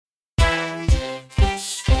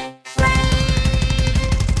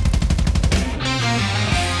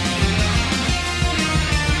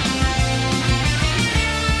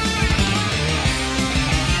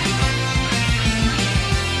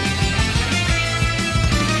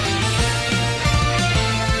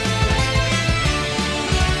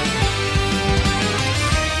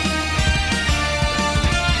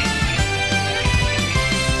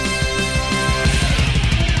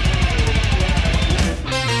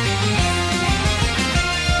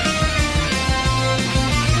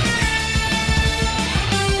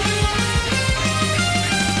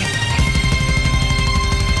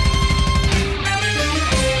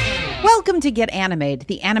Welcome to Get Animated,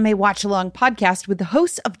 the anime watch-along podcast with the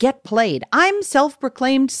hosts of Get Played. I'm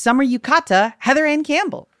self-proclaimed summer yukata, Heather Ann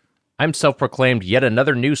Campbell. I'm self-proclaimed yet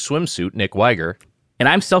another new swimsuit, Nick Weiger. And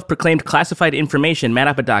I'm self-proclaimed classified information, Matt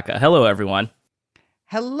Apodaca. Hello, everyone.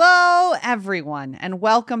 Hello, everyone, and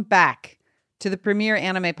welcome back to the premier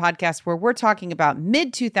anime podcast where we're talking about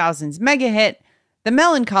mid-2000s mega hit, The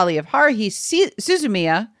Melancholy of Haruhi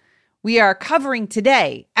Suzumiya. We are covering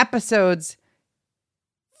today episodes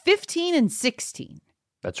 15 and 16.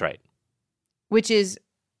 That's right. Which is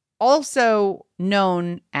also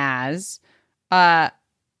known as the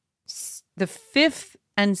fifth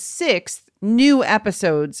and sixth new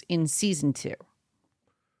episodes in season 2.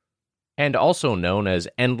 And also known as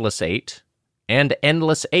Endless 8 and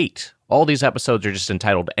Endless 8. All these episodes are just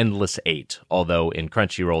entitled Endless 8, although in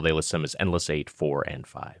Crunchyroll they list them as Endless 8, 4, and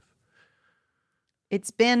 5. It's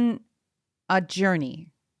been a journey.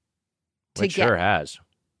 It sure has.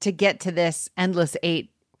 To get to this Endless 8,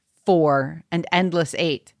 4 and Endless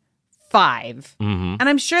 8, 5. Mm-hmm. And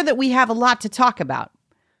I'm sure that we have a lot to talk about.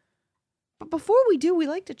 But before we do, we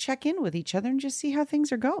like to check in with each other and just see how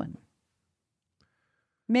things are going.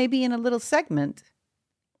 Maybe in a little segment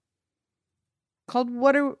called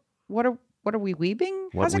What Are We Weebing?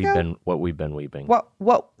 How's it go? What we've been weebing.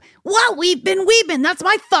 What we've been weebing. That's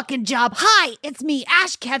my fucking job. Hi, it's me,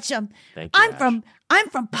 Ash Ketchum. Thank you, I'm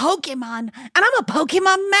from Pokemon, and I'm a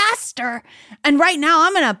Pokemon master. And right now,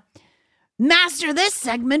 I'm gonna master this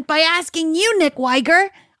segment by asking you, Nick Weiger.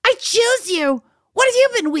 I choose you. What have you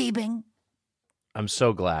been weebing? I'm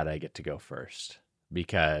so glad I get to go first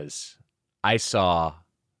because I saw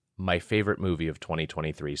my favorite movie of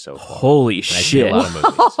 2023 so far. Holy shit. A lot of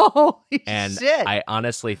movies. Holy and shit. I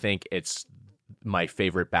honestly think it's my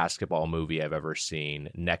favorite basketball movie I've ever seen,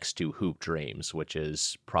 next to Hoop Dreams, which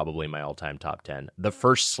is probably my all-time top 10. The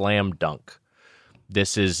first Slam Dunk.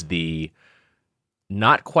 This is the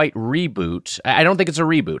not quite reboot. I don't think it's a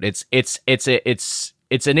reboot.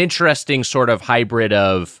 It's an interesting sort of hybrid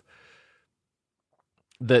of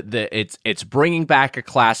it's bringing back a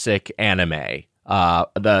classic anime.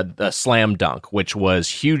 The Slam Dunk, which was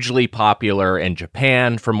hugely popular in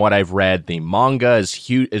Japan, from what I've read. The manga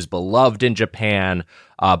is beloved in Japan,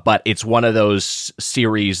 but it's one of those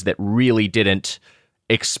series that really didn't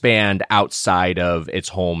expand outside of its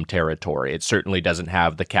home territory. It certainly doesn't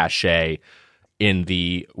have the cachet in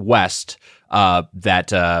the West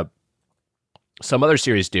that some other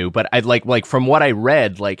series do, but I like from what I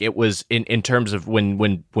read, like it was in terms of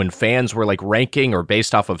when fans were like ranking or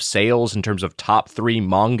based off of sales in terms of top 3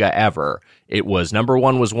 manga ever, it was number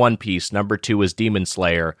 1 was One Piece, number 2 is Demon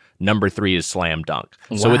Slayer, number 3 is Slam Dunk.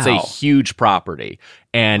 Wow. So it's a huge property,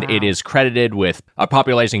 and It is credited with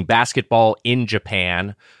popularizing basketball in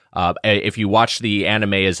Japan. If you watch the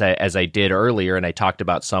anime as I did earlier, and I talked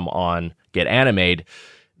about some on Get Animated,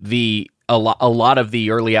 a lot of the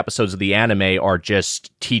early episodes of the anime are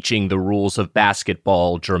just teaching the rules of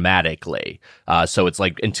basketball dramatically. So it's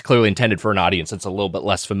clearly intended for an audience that's a little bit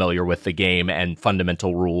less familiar with the game and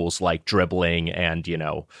fundamental rules like dribbling and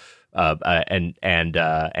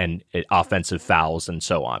and offensive fouls and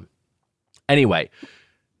so on. Anyway,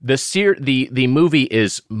 the movie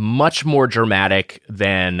is much more dramatic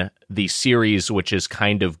than the series, which is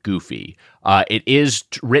kind of goofy. It is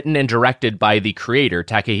written and directed by the creator,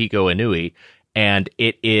 Takehiko Inui, and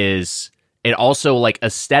it also like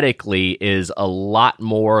aesthetically is a lot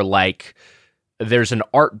more like there's an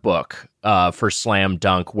art book for Slam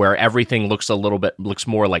Dunk where everything looks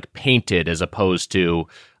more like painted as opposed to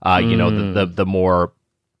the more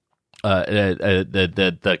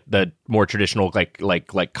the more traditional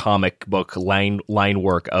like comic book line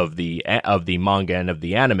work of the manga and of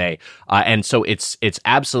the anime, and so it's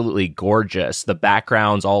absolutely gorgeous. The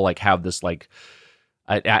backgrounds all like have this like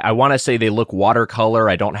I want to say they look watercolor.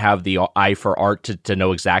 I don't have the eye for art to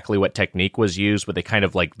know exactly what technique was used, but they kind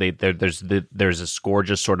of like there's this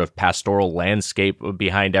gorgeous sort of pastoral landscape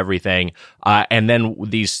behind everything, and then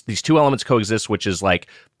these two elements coexist, which is like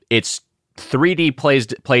it's 3D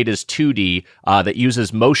played as 2D that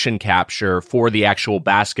uses motion capture for the actual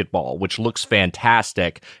basketball, which looks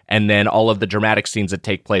fantastic. And then all of the dramatic scenes that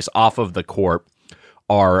take place off of the court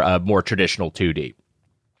are more traditional 2D.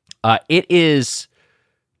 It is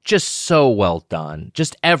just so well done.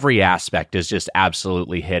 Just every aspect is just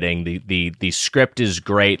absolutely hitting. The script is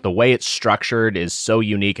great. The way it's structured is so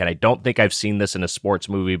unique, and I don't think I've seen this in a sports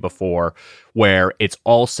movie before, where it's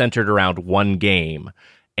all centered around one game,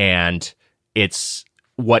 and it's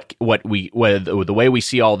the way we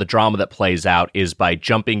see all the drama that plays out is by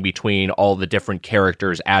jumping between all the different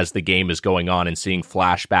characters as the game is going on and seeing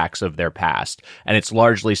flashbacks of their past. And it's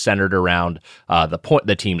largely centered around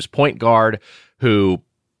the team's point guard, who,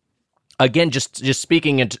 again, just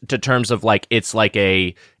speaking into terms of like,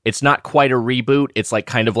 it's not quite a reboot. It's like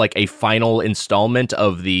kind of like a final installment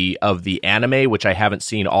of the anime, which I haven't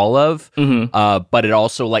seen all of. But it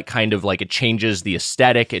also like kind of like it changes the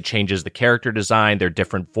aesthetic, it changes the character design. There are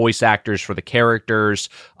different voice actors for the characters,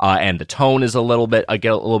 and the tone is a little bit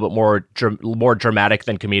more dramatic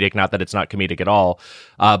than comedic. Not that it's not comedic at all,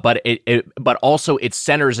 but also it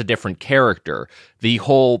centers a different character. The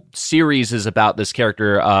whole series is about this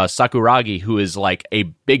character Sakuragi, who is like a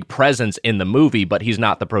big presence in the movie, but he's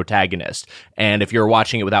not the protagonist. And if you're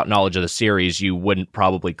watching it without knowledge of the series, you wouldn't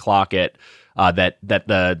probably clock it that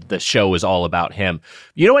the show is all about him.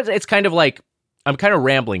 You know what? It's kind of like, I'm kind of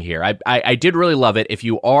rambling here. I did really love it. If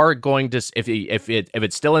you are going to, if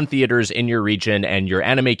it's still in theaters in your region and you're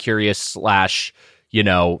anime curious /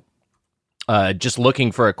 just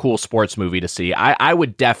looking for a cool sports movie to see, I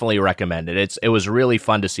would definitely recommend it. It was really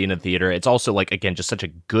fun to see in a theater. It's also like, again, just such a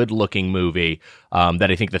good looking movie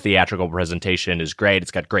that I think the theatrical presentation is great.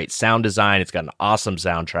 It's got great sound design. It's got an awesome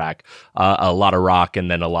soundtrack, a lot of rock,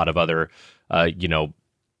 and then a lot of other, more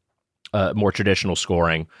traditional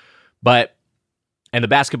scoring. And the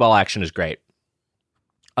basketball action is great.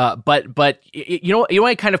 But you know what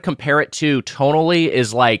I kind of compare it to tonally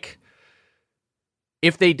is like,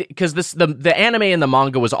 if they, because the anime and the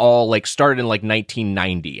manga was all like started in like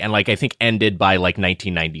 1990 and like I think ended by like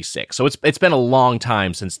 1996. So it's been a long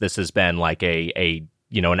time since this has been like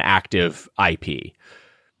an active IP.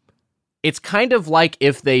 It's kind of like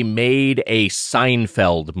if they made a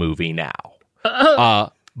Seinfeld movie now,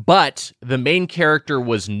 but the main character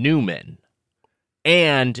was Newman,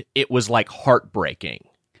 and it was like heartbreaking.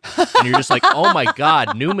 And you're just like, oh my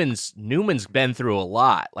God, Newman's been through a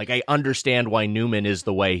lot. Like, I understand why Newman is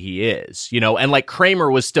the way he is, and like Kramer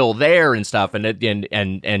was still there and stuff,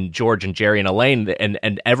 and George and Jerry and Elaine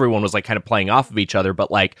and everyone was like kind of playing off of each other. But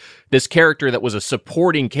like this character that was a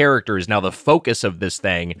supporting character is now the focus of this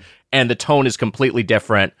thing, and the tone is completely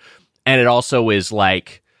different. And it also is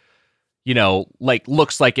like, like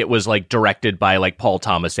looks like it was like directed by like Paul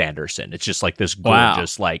Thomas Anderson. It's just like this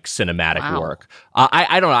gorgeous like cinematic work.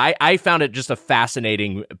 I don't know. I found it just a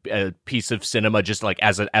fascinating piece of cinema, just like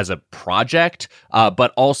as a project.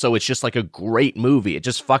 But also it's just like a great movie. It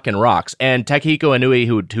just fucking rocks. And Takehiko Inui,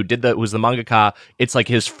 who was the mangaka, it's like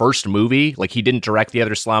his first movie. Like he didn't direct the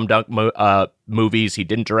other Slam Dunk movies. He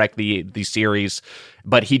didn't direct the series,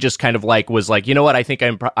 but he just kind of like was like, you know what? I think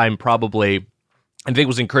I'm probably. I think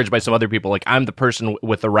was encouraged by some other people. Like, I'm the person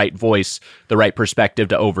with the right voice, the right perspective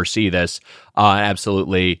to oversee this.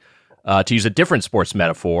 Absolutely. To use a different sports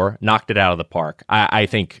metaphor, knocked it out of the park. I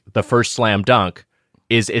think the first slam dunk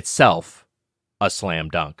is itself a slam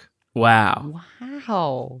dunk. Wow.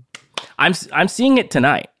 I'm seeing it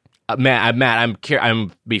tonight. Matt,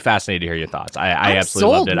 I'm be fascinated to hear your thoughts. I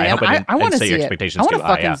absolutely loved it. Man. I hope I didn't set your it. expectations too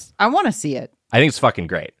high. I want to see it. I think it's fucking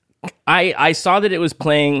great. I saw that it was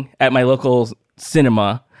playing at my local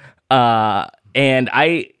cinema, and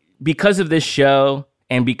because of this show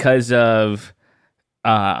and because of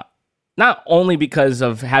not only because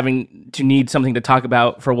of having to need something to talk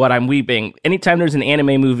about for what I'm weeping, anytime there's an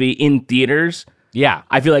anime movie in theaters,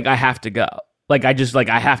 I feel like I have to go. Like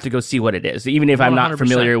I have to go see what it is, even if I'm 100%. Not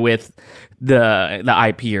familiar with the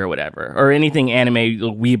IP or whatever, or anything anime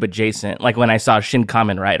weeb adjacent. Like when I saw Shin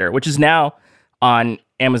Kamen Rider, which is now on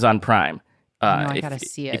Amazon Prime. I gotta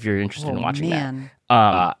see it if you're interested in watching that.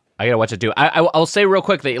 I gotta watch it too. I'll say real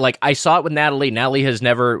quick that like I saw it with Natalie. Natalie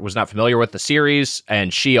was not familiar with the series,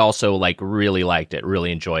 and she also like really liked it,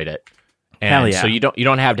 really enjoyed it. And hell yeah. So you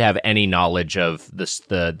don't have to have any knowledge of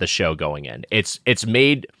the show going in. It's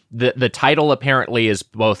made the title apparently is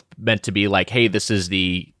both meant to be like, hey, this is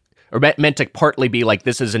meant to partly be like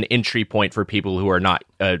this is an entry point for people who are not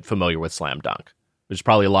familiar with Slam Dunk. There's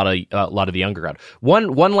probably a lot of the younger crowd.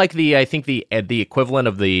 One like I think the equivalent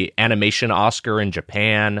of the animation Oscar in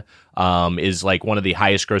Japan is like one of the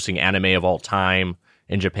highest grossing anime of all time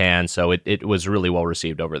in Japan. So it was really well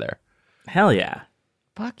received over there. Hell yeah.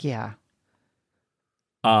 Fuck yeah.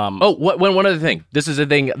 One other thing. This is a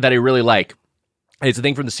thing that I really like. It's a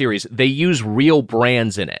thing from the series. They use real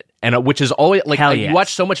brands in it, and which is always like you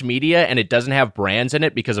watch so much media and it doesn't have brands in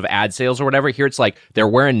it because of ad sales or whatever. Here it's like they're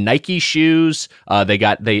wearing Nike shoes. They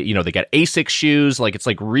got ASICS shoes. Like it's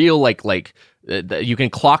like real like you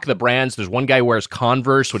can clock the brands. There's one guy wears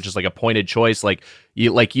Converse, which is like a pointed choice. Like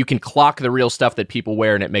you can clock the real stuff that people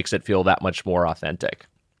wear, and it makes it feel that much more authentic.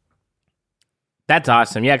 That's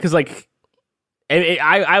awesome. Yeah, because like,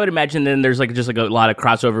 I would imagine then there's like just like a lot of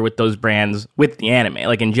crossover with those brands with the anime,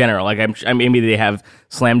 like in general. Like maybe they have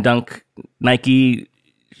Slam Dunk Nike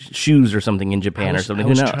shoes or something in Japan or something. I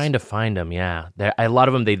was Who knows? trying to find them. Yeah, a lot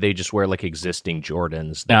of them they just wear like existing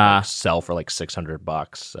Jordans that like, sell for like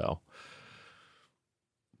 $600. So,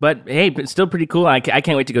 but hey, it's still pretty cool. I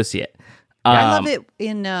can't wait to go see it. I love it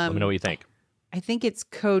in. Let me know what you think. I think it's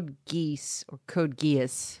Code Geass or Code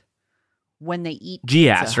Geass when they eat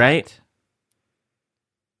Geass, right?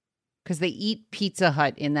 Because they eat Pizza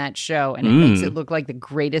Hut in that show, and it makes it look like the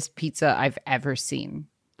greatest pizza I've ever seen.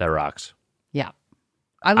 That rocks. Yeah.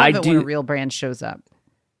 I love it when a real brand shows up.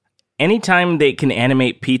 Anytime they can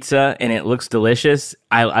animate pizza and it looks delicious,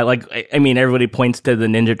 I like. I mean, everybody points to the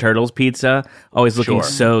Ninja Turtles pizza, always looking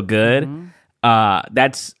so good.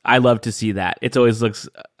 I love to see that. It always looks.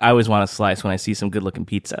 I always want a slice when I see some good looking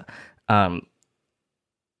pizza. Why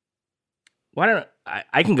don't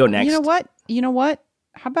I can go next? You know what?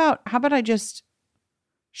 How about I just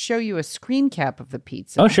show you a screen cap of the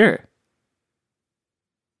pizza? Oh, sure.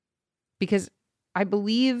 Because I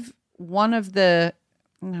believe one of the...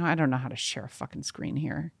 No, I don't know how to share a fucking screen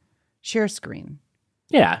here. Share screen.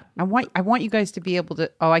 Yeah. I want you guys to be able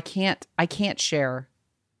to... Oh, I can't share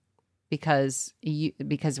because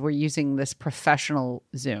we're using this professional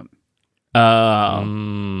Zoom.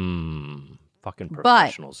 Fucking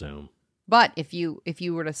professional Zoom. But if you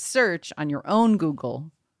were to search on your own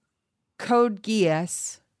Google, Code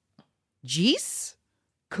Geass,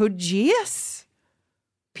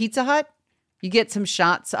 Pizza Hut, you get some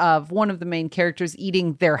shots of one of the main characters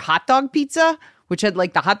eating their hot dog pizza, which had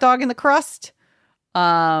like the hot dog in the crust.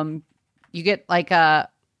 You get like a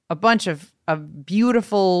bunch of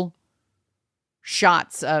beautiful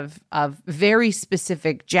shots of very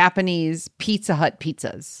specific Japanese Pizza Hut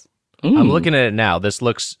pizzas. I'm looking at it now. This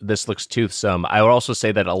looks toothsome. I would also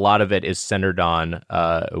say that a lot of it is centered on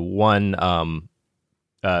one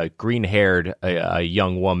green-haired a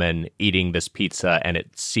young woman eating this pizza, and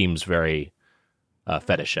it seems very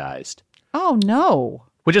fetishized. Oh no!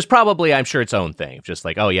 Which is probably, I'm sure, its own thing. Just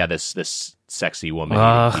like, oh yeah, this sexy woman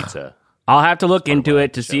eating pizza. I'll have to look into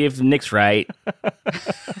it to see if Nick's right.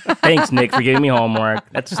 Thanks, Nick, for giving me homework.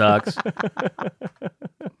 That sucks.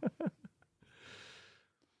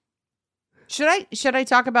 Should I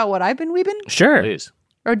talk about what I've been weebing? Sure. Please.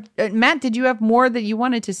 Or Matt, did you have more that you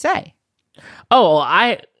wanted to say? Oh, well,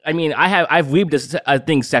 I've weebed a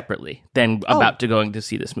thing separately than about to going to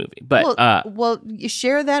see this movie. But well, you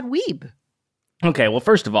share that weeb. Okay, well,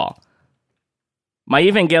 first of all, my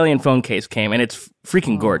Evangelion phone case came and it's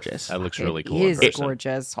freaking gorgeous. That looks really cool. It is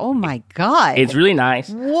gorgeous. Oh my god. It's really nice.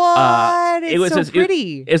 What? It's so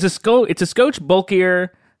pretty. It's a scotch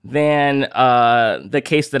bulkier than the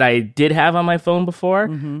case that I did have on my phone before.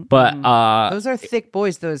 But those are thick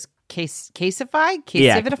boys, those Caseify?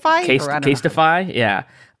 Yeah.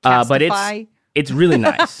 But it's really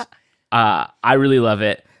nice. I really love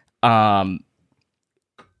it.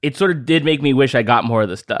 It sort of did make me wish I got more of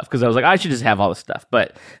the stuff because I was like, I should just have all the stuff.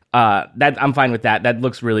 But that I'm fine with that. That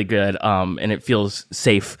looks really good, and it feels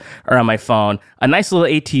safe around my phone. A nice little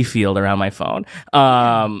AT field around my phone.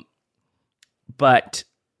 But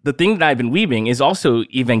the thing that I've been weaving is also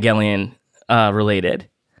Evangelion related.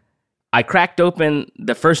 I cracked open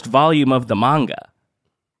the first volume of the manga.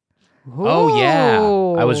 Oh yeah,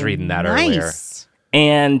 I was reading that earlier.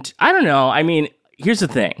 And I don't know. I mean, here's the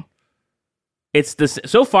thing.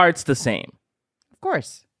 So far it's the same. Of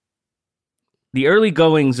course. The early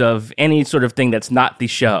goings of any sort of thing that's not the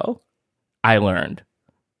show, I learned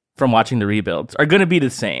from watching the rebuilds, are going to be the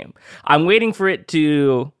same. I'm waiting for it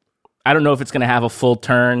to, I don't know if it's going to have a full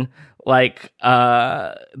turn like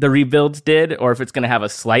the rebuilds did, or if it's going to have a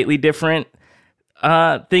slightly different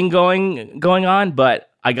thing going on. But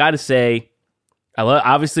I got to say,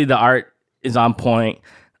 obviously the art is on point,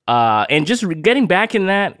 and just getting back in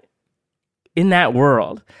that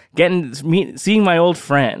world, seeing my old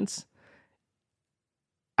friends,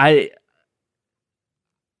 I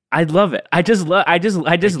love it. I just love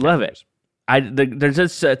it. There's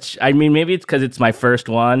just such. I mean, maybe it's because it's my first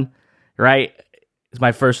one, right? It's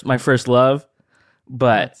my first love,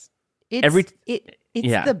 but it's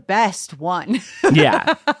the best one.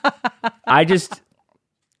 Yeah, I was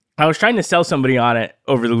trying to sell somebody on it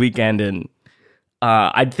over the weekend, and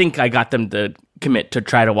I think I got them to commit to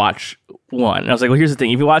try to watch one. And I was like, well, here's the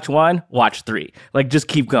thing: if you watch one, watch three. Like, just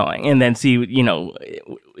keep going, and then see,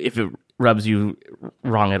 if it rubs you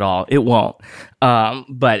wrong at all. It won't.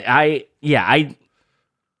 But I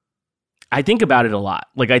think about it a lot.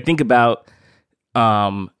 Like, I think about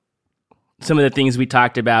some of the things we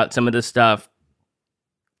talked about, some of the stuff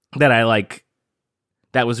that I like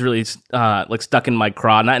that was really like stuck in my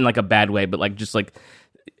craw, not in like a bad way, but like just like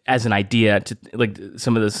as an idea to like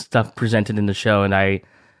some of the stuff presented in the show. And I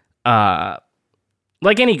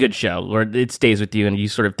like any good show where it stays with you and you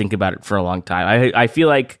sort of think about it for a long time. I feel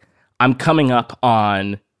like I'm coming up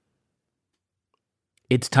on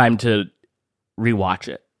it's time to rewatch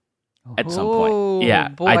it at some point. Yeah,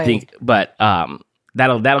 boy. I think, but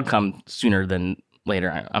that'll come sooner than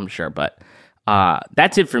later, I'm sure. But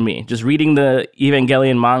that's it for me. Just reading the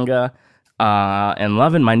Evangelion manga and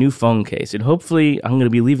loving my new phone case. And hopefully I'm going to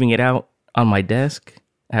be leaving it out on my desk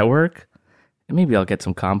at work. And maybe I'll get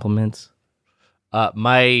some compliments.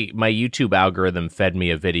 My YouTube algorithm fed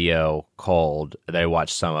me a video that I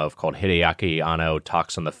watched some of called Hideaki Anno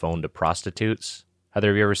Talks on the Phone to Prostitutes. Heather,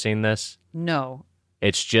 have you ever seen this? No.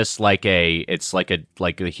 It's just like he's got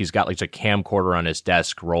like a camcorder on his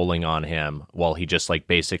desk rolling on him while he just like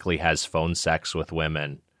basically has phone sex with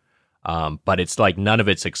women. But it's like none of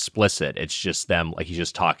it's explicit. It's just them, like he's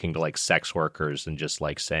just talking to like sex workers and just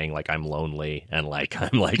like saying like I'm lonely and like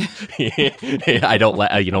I'm like I don't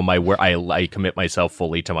let my work. I commit myself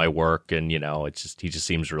fully to my work, and it's just he just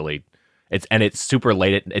seems really it's super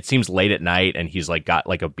late. It seems late at night, and he's like got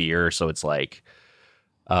like a beer, so it's like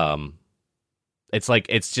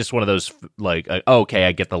it's just one of those like okay,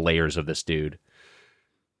 I get the layers of this dude.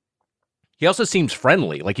 He also seems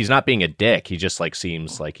friendly. Like he's not being a dick. He just like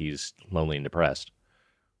seems like he's lonely and depressed.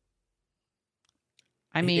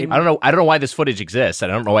 I mean, I don't know why this footage exists. I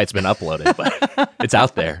don't know why it's been uploaded, but it's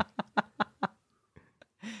out there.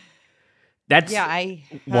 That's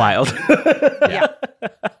wild. Yeah.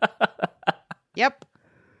 Yep.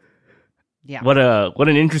 Yeah. What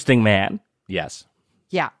an interesting man. Yes.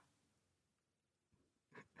 Yeah.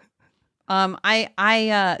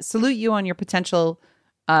 I salute you on your potential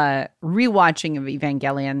rewatching of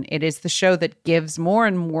Evangelion. It is the show that gives more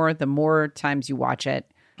and more the more times you watch it.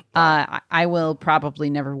 I will probably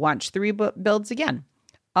never watch the rebuilds again.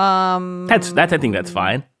 I think that's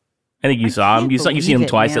fine. I think you've seen him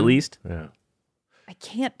twice at least. Yeah. I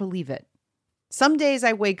can't believe it. Some days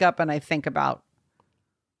I wake up and I think about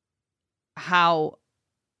how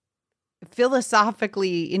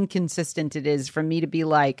philosophically inconsistent it is for me to be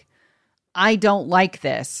like, I don't like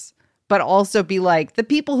this, but also be like, the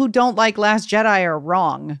people who don't like Last Jedi are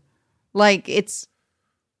wrong. Like, it's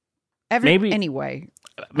anyway.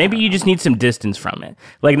 Maybe you just need some distance from it.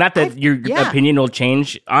 Like, not that your opinion will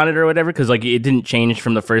change on it or whatever, because like it didn't change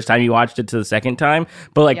from the first time you watched it to the second time.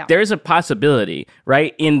 But like, there's a possibility,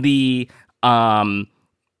 right? In the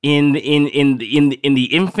in the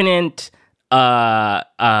infinite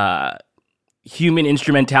human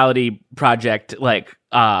instrumentality project, like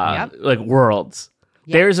worlds.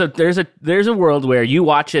 Yep. There's a world where you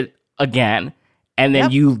watch it again and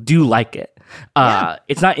then you do like it.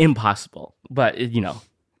 It's not impossible, but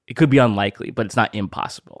it could be unlikely, but it's not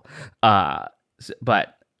impossible.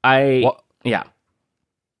 But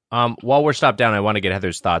while we're stopped down, I want to get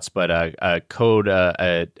Heather's thoughts, but code,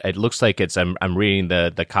 it looks like I'm reading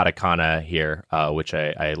the katakana here, which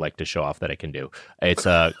I like to show off that I can do. It's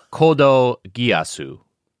Kodo Giyasu.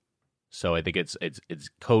 So I think it's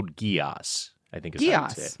code Giyas. I think it's how you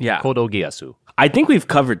say it. Yeah. Kodo Giyasu. I think we've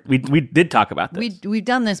covered, we did talk about this. We've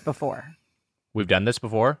done this before. We've done this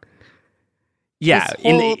before? Yeah. This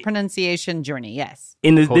whole pronunciation journey, yes.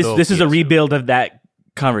 This is a rebuild of that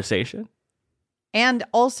conversation. And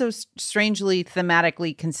also strangely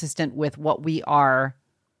thematically consistent with what we are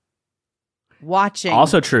watching.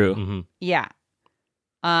 Also true. Mm-hmm. Yeah.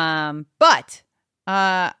 But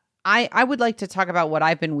I would like to talk about what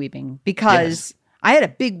I've been weebing because I had a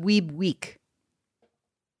big weeb week.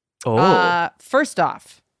 Oh. First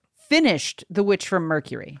off, finished The Witch from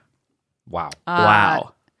Mercury. Wow.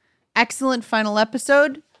 Wow. Excellent final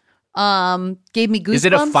episode. Gave me goosebumps. Is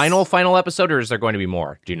it a final episode, or is there going to be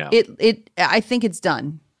more? Do you know? I think it's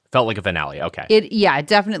done. Felt like a finale. Okay. It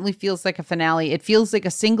definitely feels like a finale. It feels like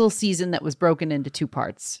a single season that was broken into two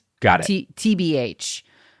parts. Got it. TBH.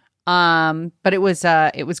 But it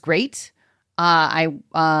was great.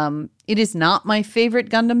 It is not my favorite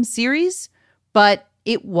Gundam series, but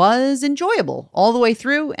it was enjoyable all the way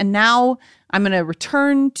through. And now I'm going to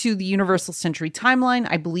return to the Universal Century timeline.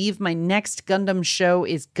 I believe my next Gundam show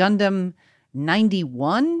is Gundam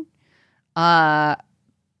 91. And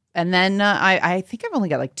then I think I've only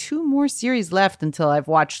got like 2 more series left until I've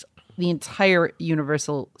watched the entire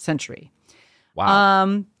Universal Century.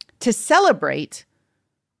 Wow. To celebrate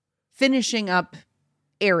finishing up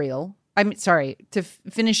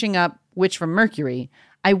finishing up Witch from Mercury,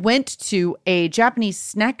 I went to a Japanese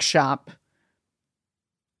snack shop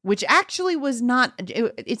which actually was not,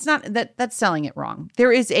 it's not, that's selling it wrong.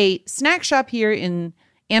 There is a snack shop here in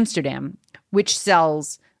Amsterdam which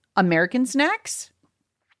sells American snacks,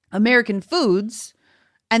 American foods,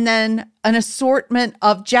 and then an assortment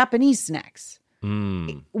of Japanese snacks,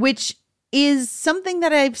 which is something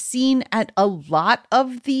that I've seen at a lot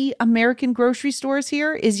of the American grocery stores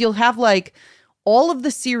here. Is you'll have like all of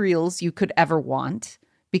the cereals you could ever want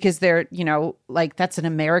because they're, you know, like that's an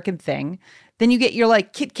American thing. Then you get your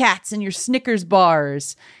like Kit Kats and your Snickers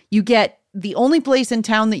bars. You get the only place in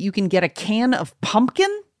town that you can get a can of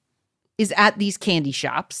pumpkin is at these candy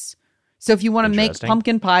shops. So if you want to make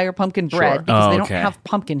pumpkin pie or pumpkin bread, because they don't have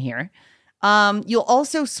pumpkin here, you'll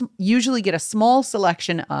also usually get a small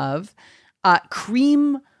selection of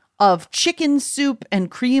cream of chicken soup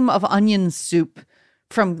and cream of onion soup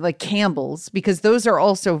from like Campbell's, because those are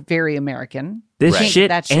also very American. This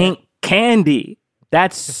shit ain't candy.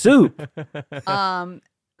 That's soup.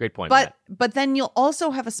 Great point. But then you'll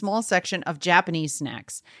also have a small section of Japanese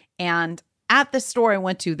snacks. And at the store I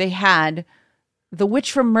went to, they had the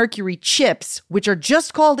Witch from Mercury chips, which are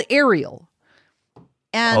just called Ariel.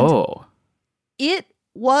 And it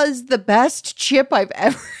was the best chip I've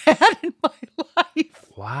ever had in my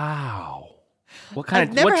life. Wow. What's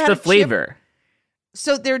the flavor? Chip.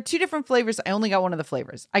 So there are two different flavors. I only got one of the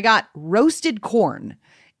flavors. I got roasted corn,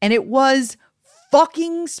 and it was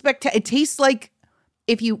fucking spectacular. It tastes like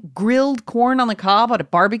if you grilled corn on the cob at a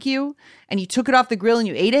barbecue and you took it off the grill and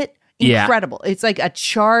you ate it. Incredible. Yeah. It's like a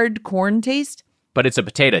charred corn taste. But it's a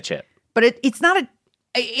potato chip. But it's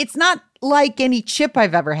not like any chip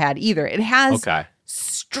I've ever had either. It has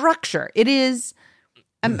structure. It is,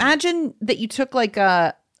 imagine that you took like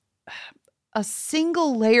a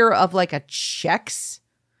single layer of like a Chex.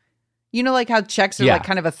 You know, like how Chex are like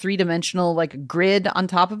kind of a 3-dimensional like grid on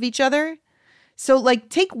top of each other. So like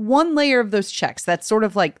take one layer of those Chex that's sort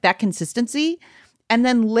of like that consistency, and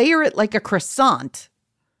then layer it like a croissant.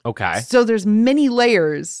 Okay. So there's many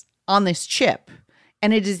layers on this chip,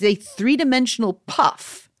 and it is a 3-dimensional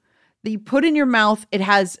puff that you put in your mouth. It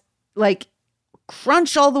has like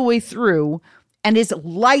crunch all the way through and is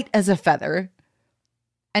light as a feather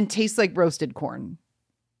and tastes like roasted corn.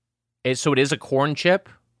 So it is a corn chip,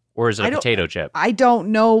 or is it a potato chip? I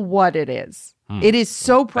don't know what it is. It is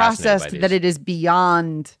so processed that it is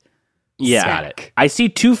beyond snack. I see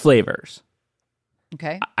two flavors.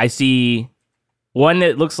 Okay. I see one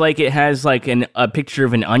that looks like it has like a picture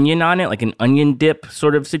of an onion on it, like an onion dip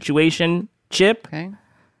sort of situation chip. Okay.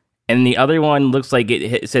 And the other one looks like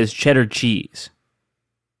it says cheddar cheese.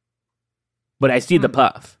 But I see the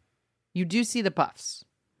puff. You do see the puffs.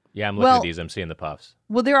 Yeah, I'm looking at these. I'm seeing the puffs.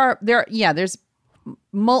 Well, there's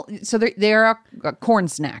so there are a corn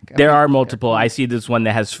snack. There are multiple. I see this one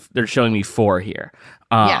that has, they're showing me 4 here.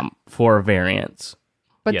 4 variants.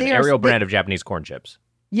 But the Ariel brand of Japanese corn chips.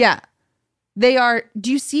 Yeah. They are,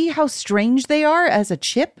 do you see how strange they are as a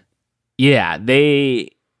chip? Yeah,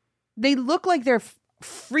 they look like they're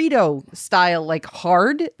Frito style, like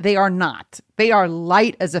hard. They are not. They are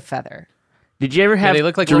light as a feather. Did you ever have they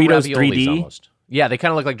look like Doritos 3D? Almost. Yeah, they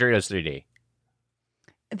kind of look like Doritos 3D.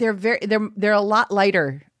 They're a lot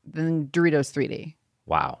lighter than Doritos 3D.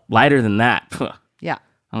 Wow. Lighter than that. Yeah.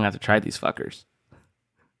 I'm going to have to try these fuckers.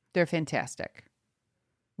 They're fantastic.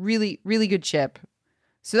 Really, really good chip.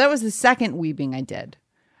 So that was the second weebing I did.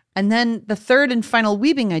 And then the third and final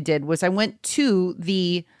weebing I did was I went to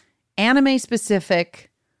the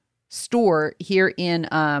anime-specific store here in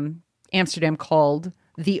Amsterdam called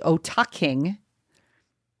the Otaking.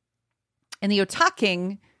 And the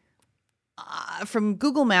Otaking, from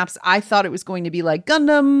Google Maps, I thought it was going to be like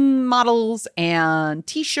Gundam models and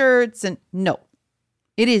T-shirts. And no,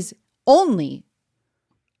 it is only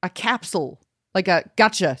a capsule, like a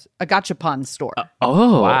gachapon store.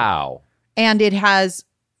 Oh, wow. And it has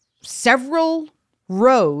several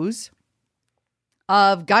rows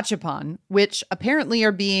of gachapon, which apparently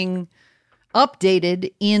are being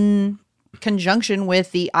updated in conjunction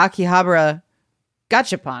with the Akihabara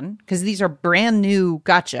gachapon, because these are brand new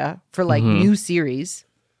gacha for like new series.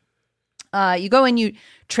 You go and you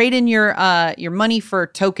trade in your money for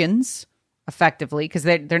tokens, effectively, because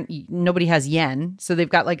they're nobody has yen, so they've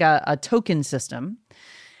got like a token system.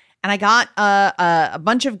 And I got a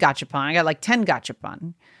bunch of gachapon. I got like 10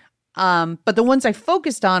 gachapon. But the ones I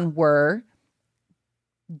focused on were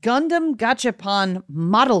Gundam gachapon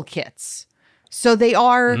model kits. So they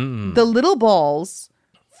are the little balls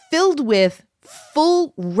filled with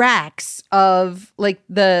full racks of like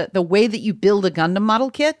the way that you build a Gundam model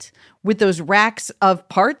kit, with those racks of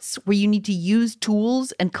parts where you need to use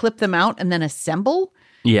tools and clip them out and then assemble.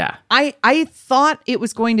 Yeah. I thought it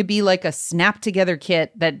was going to be like a snap together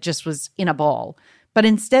kit that just was in a ball, but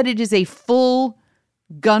instead it is a full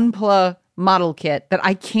Gunpla model kit that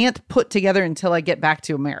I can't put together until I get back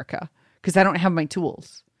to America because I don't have my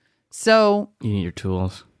tools. So You need your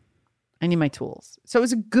tools. I need my tools. So it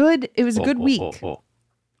was a good week.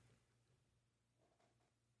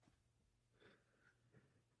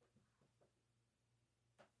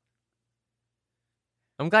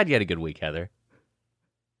 I'm glad you had a good week, Heather.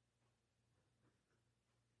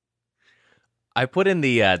 I put in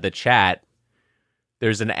the chat.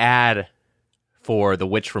 There's an ad for The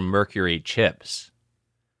Witch from Mercury chips.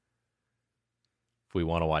 If we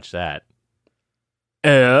want to watch that.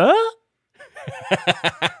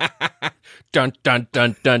 Dun dun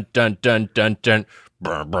dun dun dun dun dun dun.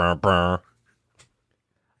 Brr, brr, brr.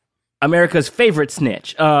 America's favorite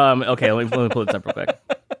snitch. Okay, let me pull this up real quick.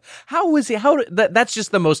 How was he? That's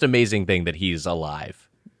just the most amazing thing that he's alive.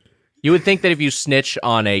 You would think that if you snitch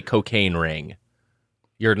on a cocaine ring,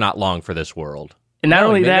 you're not long for this world. And not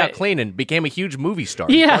only he that, got clean and became a huge movie star.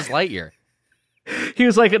 Yeah. Buzz Lightyear. He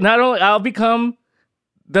was like, not only I'll become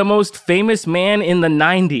the most famous man in the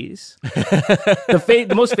 90s.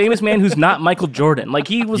 The most famous man who's not Michael Jordan. Like,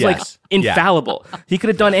 he was like infallible. Yeah. He could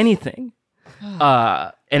have done anything.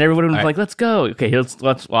 And everyone was like, let's go. Okay,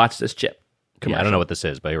 let's watch this chip. Yeah, I don't know what this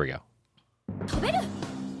is, but here we go.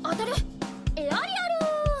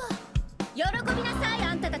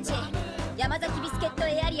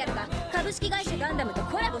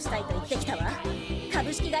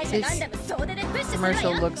 This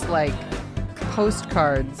commercial looks like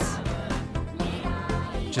postcards.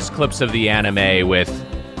 Just clips of the anime with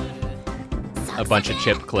a bunch of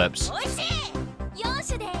chip clips.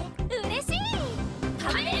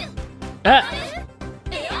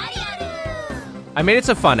 I mean, it's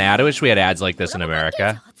a fun ad. I wish we had ads like this in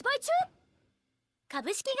America.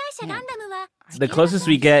 The closest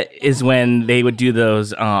we get is when they would do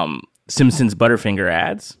those Simpsons Butterfinger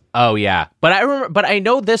ads. Oh yeah, but I remember. But I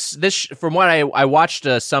know this from what I watched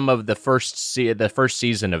some of the first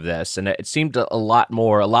season of this, and it seemed a lot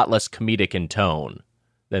less comedic in tone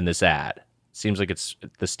than this ad. Seems like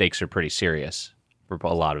the stakes are pretty serious for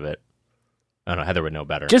a lot of it. I don't know. Heather would know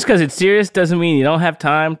better. Just because it's serious doesn't mean you don't have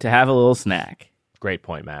time to have a little snack. Great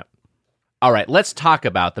point, Matt. All right, let's talk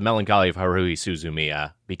about the Melancholy of Haruhi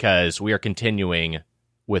Suzumiya, because we are continuing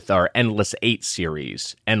with our Endless 8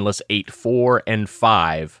 series. Endless 8, 4, and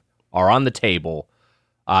 5 are on the table.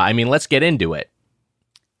 Let's get into it.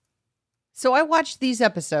 So I watched these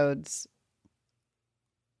episodes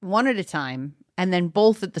one at a time and then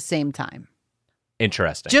both at the same time.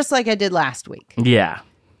 Interesting. Just like I did last week. Yeah.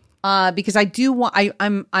 Because I do want,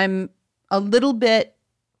 I'm a little bit,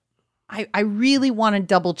 I really want to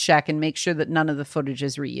double check and make sure that none of the footage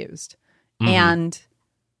is reused. Mm-hmm. And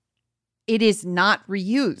it is not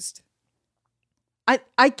reused.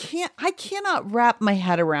 I cannot wrap my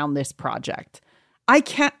head around this project. I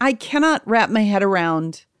cannot wrap my head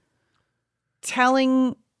around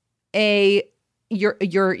telling your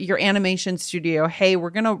animation studio, hey, we're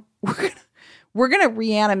gonna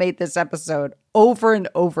reanimate this episode over and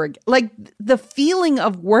over again. Like, the feeling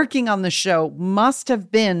of working on the show must have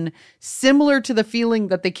been similar to the feeling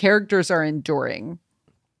that the characters are enduring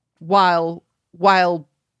while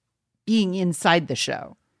being inside the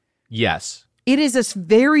show. Yes. It is a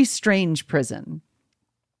very strange prison.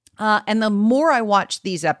 And the more I watch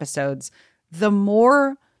these episodes, the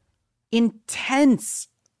more intense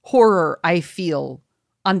horror I feel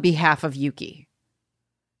on behalf of Yuki.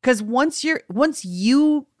 Because once you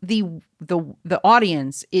the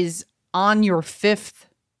audience is on your fifth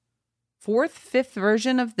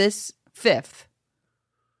version of this fifth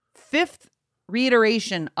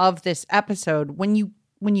reiteration of this episode, when you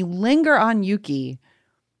linger on Yuki,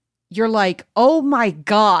 you're like, oh my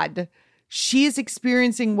God, she is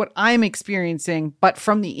experiencing what I'm experiencing, but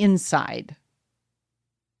from the inside.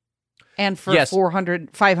 And for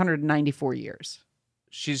 594 years.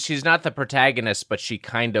 She's not the protagonist, but she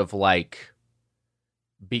kind of like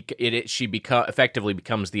effectively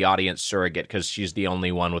becomes the audience surrogate, because she's the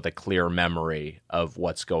only one with a clear memory of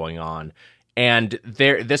what's going on. And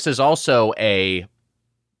this is also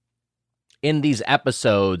in these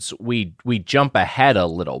episodes, we jump ahead a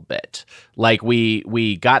little bit. Like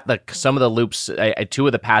we got some of the loops. Two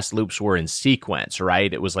of the past loops were in sequence,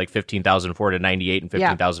 right? It was like 15,498 and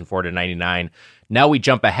 15,499. Now we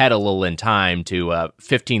jump ahead a little in time to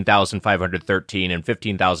 15,513 and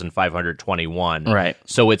 15,521. Right.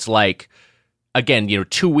 So it's like, again,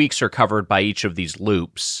 2 weeks are covered by each of these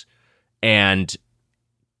loops, and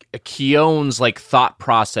Kion's like thought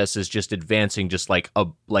process is just advancing just like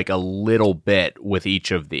a little bit with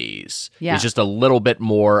each of these. Yeah. It's just a little bit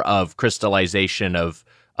more of crystallization of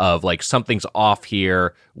like something's off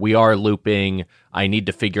here. We are looping. I need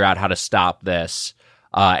to figure out how to stop this.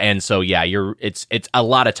 And so yeah, it's a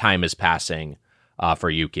lot of time is passing for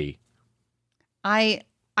Yuki. I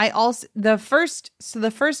also the first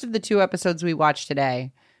of the 2 episodes we watched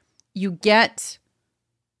today, you get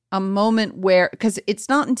a moment where, because it's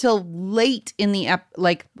not until late in the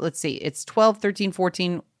like, let's see, it's 12, 13,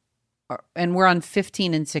 14, and we're on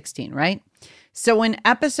 15 and 16, right? So in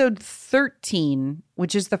episode 13,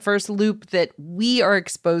 which is the first loop that we are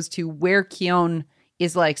exposed to, where Kion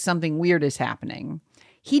is like something weird is happening,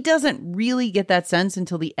 he doesn't really get that sense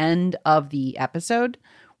until the end of the episode.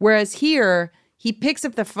 Whereas here, he picks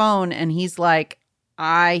up the phone and he's like,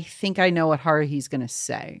 I think I know what Haruhi's going to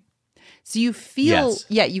say. So you feel,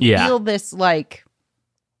 feel this like,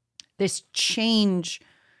 this change,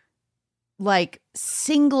 like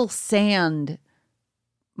single sand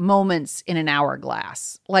moments in an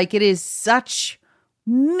hourglass. Like it is such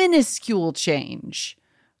minuscule change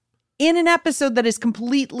in an episode that is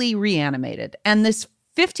completely reanimated. And this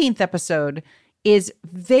 15th episode is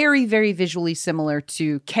very, very visually similar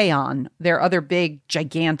to K-On!, their other big,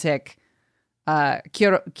 gigantic,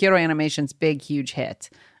 Kyoto Animation's big, huge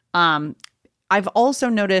hit. I've also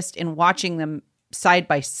noticed in watching them side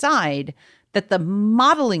by side that the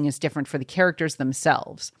modeling is different for the characters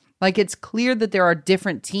themselves. Like it's clear that there are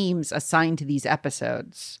different teams assigned to these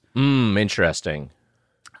episodes. Interesting.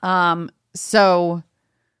 So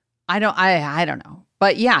I don't know.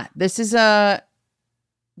 But yeah, this is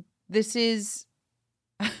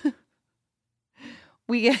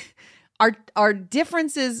we get our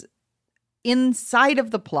differences inside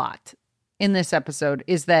of the plot in this episode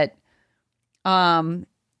is that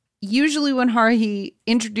usually when Haruhi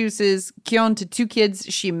introduces Kion to 2 kids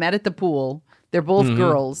she met at the pool, they're both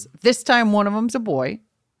girls. This time one of them's a boy.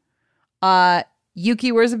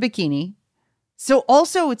 Yuki wears a bikini. So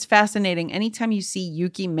also it's fascinating. Anytime you see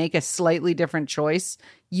Yuki make a slightly different choice,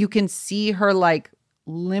 you can see her like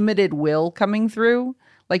limited will coming through.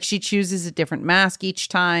 Like she chooses a different mask each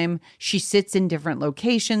time. She sits in different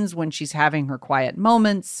locations when she's having her quiet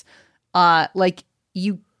moments. Like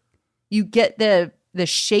you get the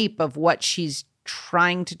shape of what she's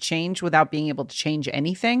trying to change without being able to change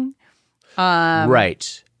anything.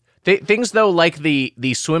 Right. Things though, like the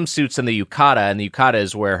swimsuits and the yukata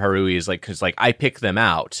is where Haruhi is like, because like I pick them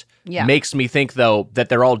out. Yeah. Makes me think though that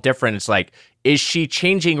they're all different. It's like, is she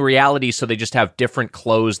changing reality so they just have different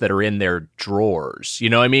clothes that are in their drawers?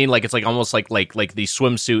 You know what I mean? Like it's like almost like the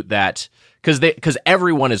swimsuit that because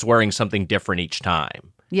everyone is wearing something different each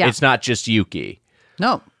time. Yeah, it's not just Yuki.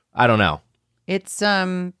 No, I don't know. It's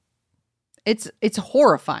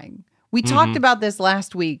horrifying. We talked about this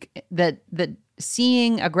last week that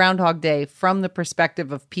seeing a Groundhog Day from the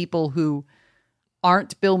perspective of people who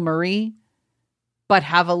aren't Bill Murray but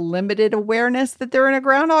have a limited awareness that they're in a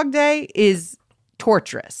Groundhog Day is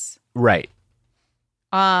torturous. Right.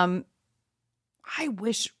 I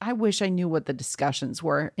wish I knew what the discussions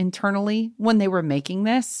were internally when they were making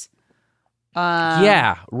this.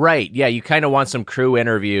 Yeah, right. Yeah, you kind of want some crew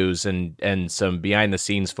interviews and some behind the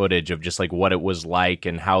scenes footage of just like what it was like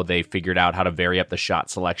and how they figured out how to vary up the shot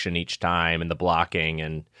selection each time and the blocking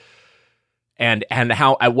and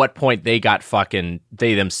how at what point they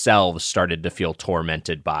themselves started to feel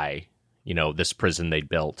tormented by, this prison they'd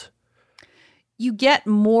built. You get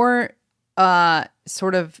more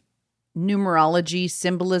sort of numerology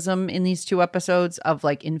symbolism in these 2 episodes of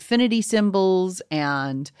like infinity symbols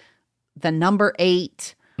and the number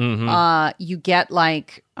 8. You get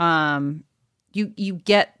like you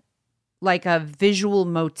get like a visual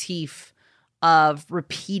motif of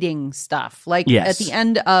repeating stuff. Like at the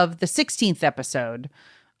end of the 16th episode,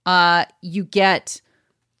 you get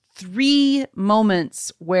 3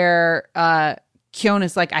 moments where Kion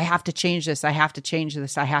is like, I have to change this, I have to change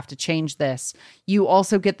this, I have to change this. You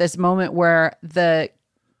also get this moment where the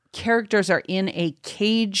characters are in a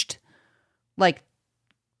caged, like,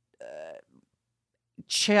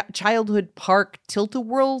 childhood park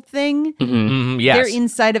tilt-a-whirl thing. Yes. They're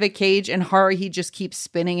inside of a cage and Haruhi just keeps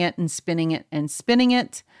spinning it and spinning it and spinning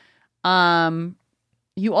it.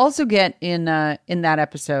 You also get in that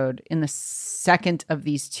episode, in the second of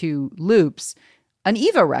these 2 loops, an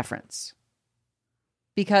Eva reference.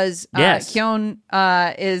 Because Kion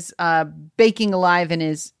is baking alive in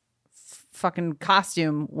his fucking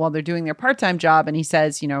costume while they're doing their part-time job. And he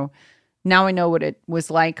says, now I know what it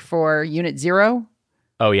was like for Unit 0.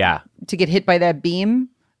 Oh, yeah. To get hit by that beam.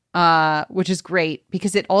 which is great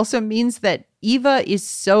because it also means that Evangelion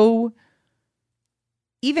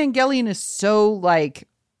is so like,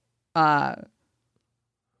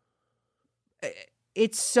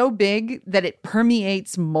 it's so big that it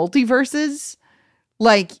permeates multiverses.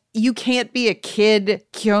 Like, you can't be a kid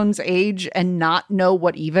Kyon's age and not know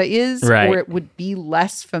what Eva is, right, or it would be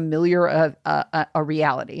less familiar a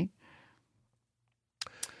reality.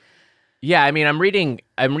 Yeah, I mean, I'm reading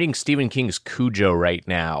Stephen King's Cujo right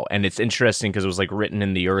now, and it's interesting because it was like written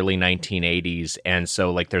in the early 1980s, and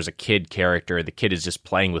so like there's a kid character. The kid is just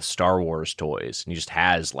playing with Star Wars toys, and he just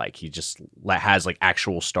has like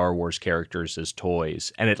actual Star Wars characters as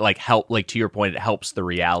toys, and it like to your point, it helps the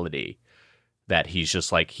reality that he's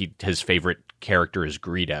just like his favorite character is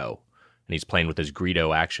Greedo, and he's playing with his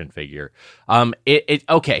Greedo action figure.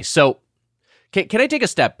 Okay, so can I take a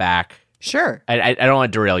step back? Sure. I don't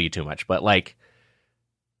want to derail you too much, but like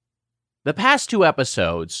the past 2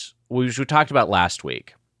 episodes, which we talked about last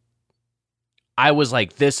week, I was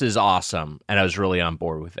like, this is awesome, and I was really on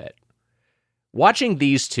board with it. Watching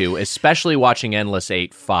these 2, especially watching Endless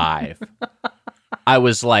 8-5, I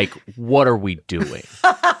was like, what are we doing?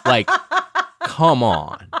 Like, come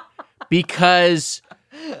on. Because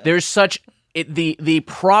there's such... the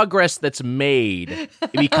progress that's made,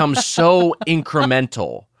 it becomes so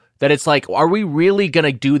incremental that it's like, are we really going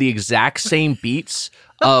to do the exact same beats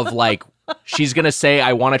of like, she's going to say,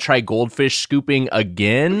 I want to try goldfish scooping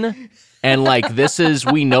again? And like,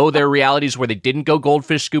 we know there are realities where they didn't go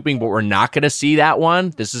goldfish scooping, but we're not going to see that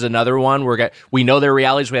one. This is another one. We know there are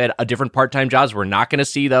realities where they had a different part-time jobs. We're not going to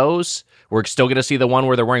see those. We're still going to see the one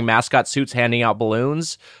where they're wearing mascot suits, handing out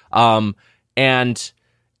balloons. And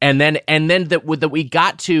then that we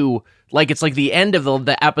got to, like, it's like the end of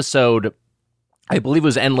the episode, I believe it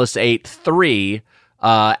was Endless 8-3,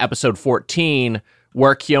 episode 14,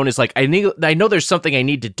 where Kyon is like, I know there's something I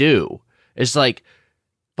need to do. It's like,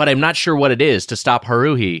 but I'm not sure what it is to stop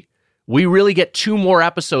Haruhi. We really get 2 more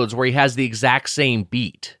episodes where he has the exact same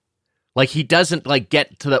beat. Like, he doesn't, like,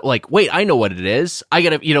 get to the, like, wait, I know what it is. I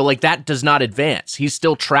gotta, like, that does not advance. He's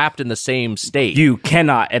still trapped in the same state. You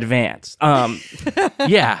cannot advance.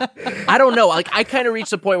 Yeah. I don't know. Like, I kind of reached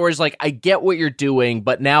the point where it's like, I get what you're doing,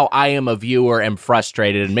 but now I am a viewer and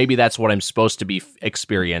frustrated, and maybe that's what I'm supposed to be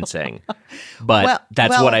experiencing. But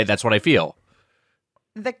that's what I feel.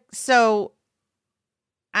 So,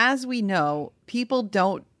 as we know, people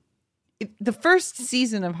don't. The first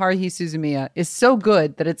season of Haruhi Suzumiya is so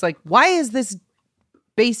good that it's like, why is this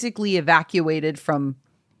basically evacuated from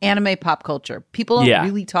anime pop culture? People don't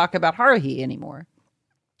really talk about Haruhi anymore.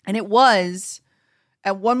 And it was,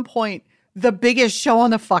 at one point, the biggest show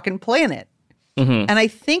on the fucking planet. Mm-hmm. And I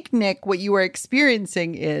think, Nick, what you are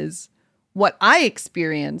experiencing is what I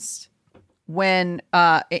experienced when,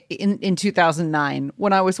 in 2009,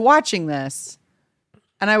 when I was watching this,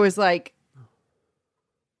 and I was like,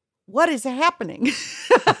 what is happening?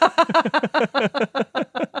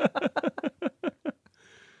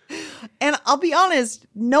 And I'll be honest,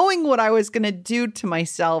 knowing what I was going to do to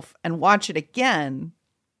myself and watch it again,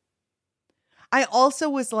 I also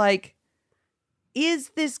was like,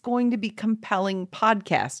 is this going to be compelling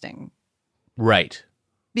podcasting? Right.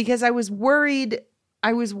 Because I was worried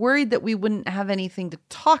that we wouldn't have anything to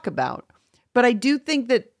talk about. But I do think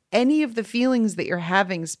that any of the feelings that you're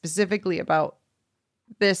having specifically about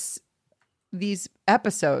these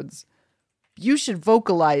episodes, you should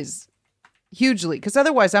vocalize hugely, because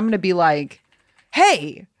otherwise I'm going to be like,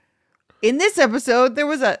 hey, in this episode there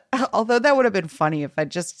was although that would have been funny if I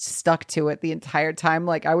just stuck to it the entire time.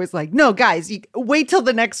 Like, I was like, no guys, wait till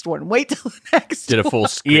the next one, did a full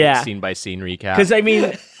scene by scene recap. Because I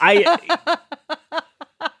mean,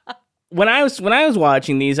 when I was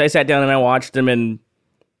watching these, I sat down and I watched them, and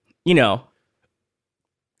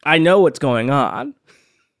I know what's going on.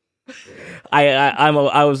 I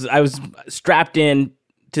was strapped in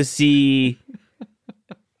to see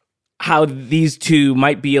how these 2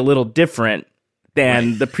 might be a little different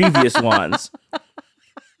than the previous ones.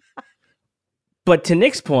 But to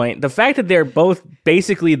Nick's point, the fact that they're both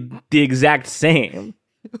basically the exact same,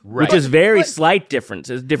 right, which is very slight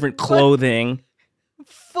differences, different clothing,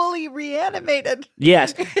 fully reanimated.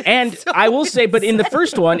 Yes, and so I will say, but in the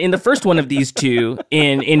first one of these 2,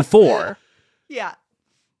 in 4, yeah.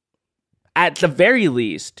 At the very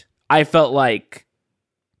least, I felt like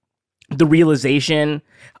the realization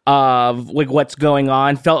of like what's going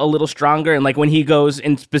on felt a little stronger. And like when he goes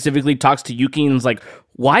and specifically talks to Yuki and is like,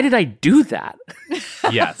 why did I do that?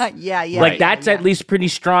 Yes. Yeah. Like that's at least pretty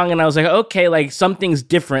strong. And I was like, okay, like something's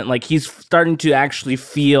different. Like he's starting to actually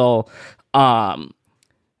feel an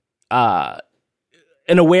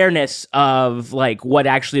an awareness of like what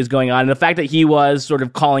actually is going on, and the fact that he was sort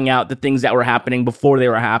of calling out the things that were happening before they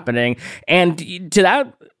were happening, and to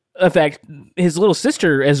that effect, his little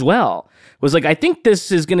sister as well was like, I think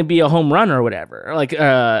this is going to be a home run or whatever, like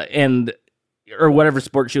or whatever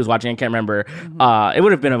sport she was watching, I can't remember. It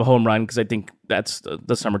would have been a home run because I think that's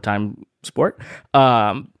the summertime sport.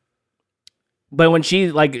 But when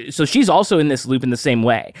she so she's also in this loop in the same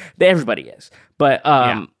way. Everybody is. But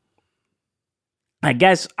I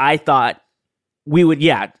guess I thought we would,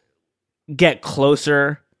 get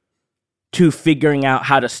closer to figuring out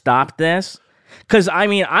how to stop this. Because, I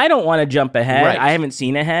mean, I don't want to jump ahead. Right. I haven't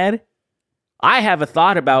seen ahead. I have a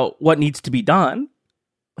thought about what needs to be done.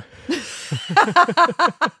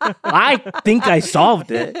 I think I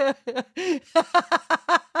solved it.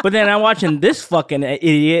 But then I'm watching this fucking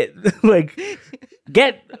idiot like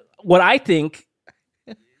get what I think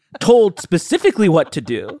told specifically what to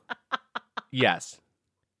do. Yes.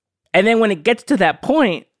 And then when it gets to that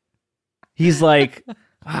point, he's like,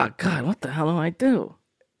 oh God, what the hell do I do?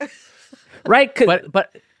 Right?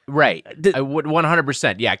 But right. I would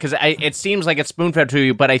 100%. Yeah, because it seems like it's spoon-fed to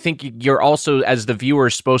you, but I think you're also, as the viewer,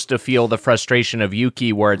 supposed to feel the frustration of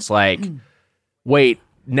Yuki, where it's like, wait,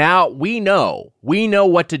 now we know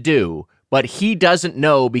what to do, but he doesn't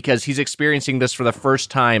know because he's experiencing this for the first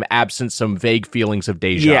time, absent some vague feelings of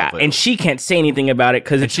deja vu. Yeah, and she can't say anything about it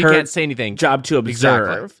because it's her can't say anything. Job to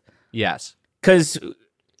observe. Exactly. Yes. Because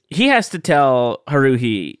he has to tell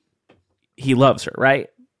Haruhi he loves her, right?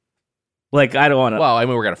 Like, I don't want to... Well, I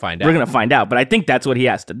mean, we're going to find out. We're going to find out, but I think that's what he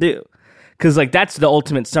has to do. Because, like, that's the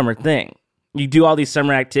ultimate summer thing. You do all these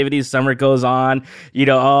summer activities, summer goes on,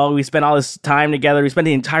 we spent all this time together. We spent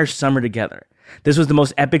the entire summer together. This was the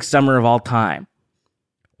most epic summer of all time.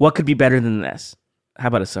 What could be better than this? How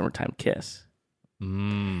about a summertime kiss? Or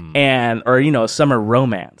a summer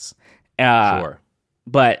romance. Sure.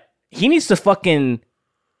 But he needs to fucking...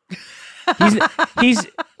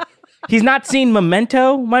 He's not seen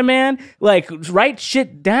Memento, my man. Like, write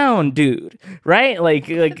shit down, dude. Right? Like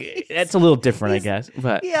that's a little different, I guess.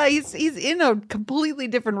 But yeah, he's in a completely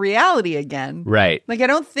different reality again. Right. Like, I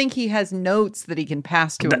don't think he has notes that he can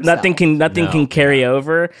pass to himself. Nothing can carry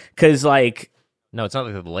over because, like, no, it's not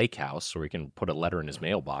like the lake house where he can put a letter in his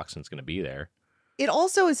mailbox and it's going to be there. It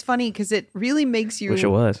also is funny because it really makes you wish it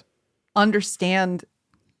was understand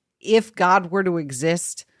if God were to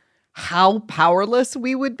exist, how powerless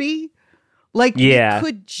we would be. Like, we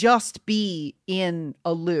could just be in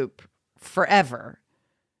a loop forever.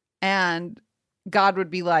 And God would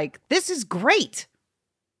be like, this is great.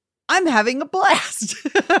 I'm having a blast.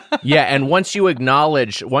 Yeah, and once you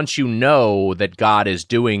know that God is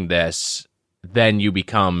doing this, then you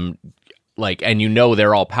become like, and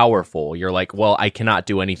they're all powerful. You're like, well, I cannot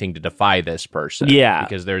do anything to defy this person. Yeah.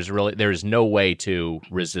 Because there's no way to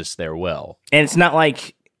resist their will. And it's not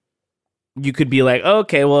like you could be like,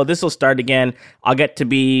 okay, well, this will start again. I'll get to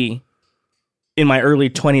be in my early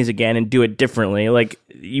 20s again and do it differently. Like,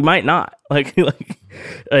 you might not. Like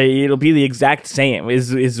it'll be the exact same.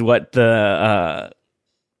 Is what the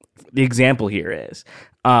example here is.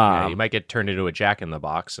 You might get turned into a Jack in the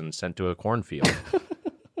Box and sent to a cornfield.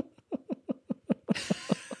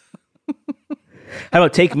 How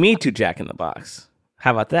about take me to Jack in the Box?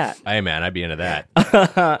 How about that? Hey, man, I'd be into that.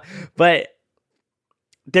 But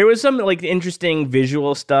there was some like interesting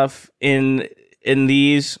visual stuff in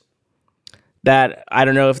these that I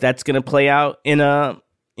don't know if that's going to play out in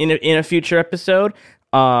a future episode.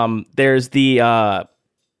 There's the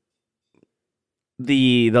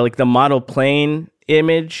model plane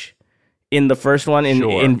image in the first one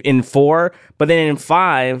in 4, but then in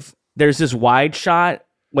 5 there's this wide shot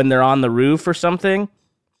when they're on the roof or something.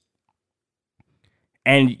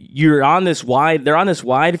 And they're on this wide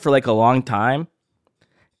for like a long time.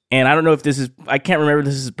 And I don't know if I can't remember if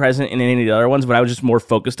this is present in any of the other ones, but I was just more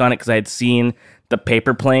focused on it because I had seen the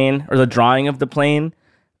paper plane or the drawing of the plane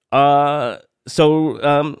so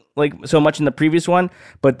much in the previous one.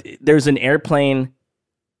 But there's an airplane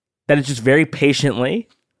that is just very patiently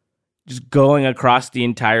just going across the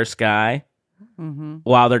entire sky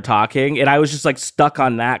while they're talking. And I was just like stuck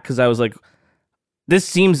on that because I was like, this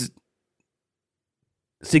seems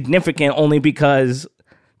significant only because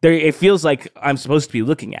it feels like I'm supposed to be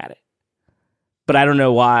looking at it, but I don't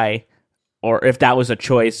know why, or if that was a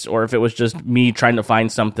choice, or if it was just me trying to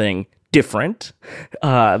find something different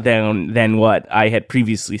than what I had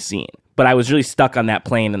previously seen. But I was really stuck on that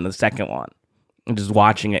plane in the second one, and just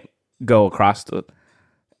watching it go across the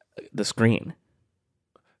screen.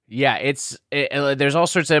 Yeah, there's all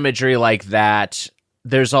sorts of imagery like that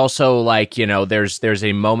There's also like, there's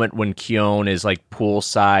a moment when Kyon is like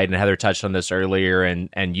poolside, and Heather touched on this earlier,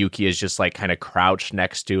 and Yuki is just like kind of crouched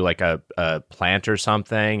next to like a plant or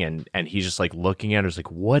something, and he's just like looking at her, like,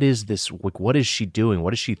 what is this? Like, what is she doing?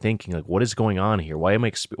 What is she thinking? Like, what is going on here? What am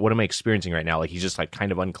I experiencing right now? Like, he's just like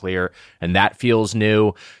kind of unclear, and that feels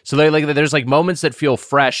new. So there's like moments that feel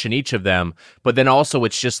fresh in each of them, but then also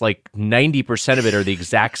it's just like 90% of it are the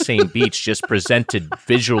exact same beats, just presented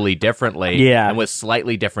visually differently, and with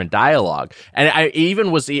slightly different dialogue. And I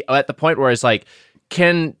even was at the point where I was like,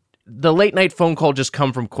 can the late night phone call just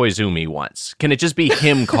come from Koizumi once? Can it just be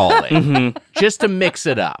him calling? Just to mix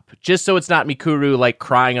it up, just so it's not Mikuru like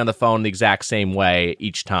crying on the phone the exact same way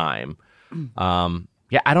each time.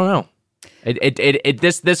 Yeah, I don't know.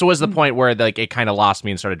 This was the point where like it kind of lost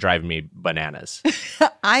me and started driving me bananas.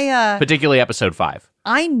 Particularly episode 5.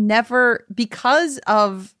 I never, because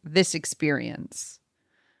of this experience,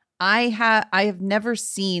 I have never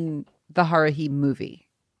seen the Haruhi movie.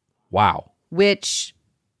 Wow. Which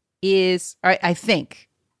is, I think,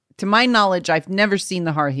 to my knowledge, I've never seen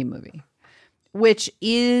the Haruhi movie, which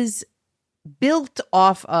is built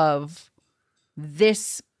off of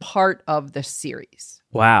this part of the series.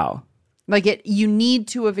 Wow. Like you need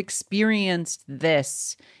to have experienced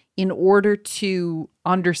this in order to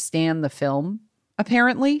understand the film,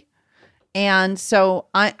 apparently. And so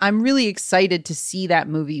I'm really excited to see that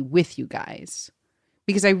movie with you guys,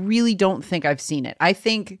 because I really don't think I've seen it. I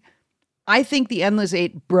think The Endless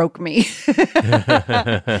Eight broke me.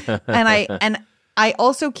 and I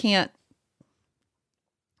also can't,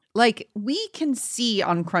 like, we can see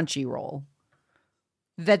on Crunchyroll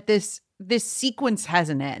that this sequence has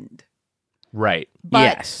an end. Right. But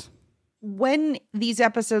yes. When these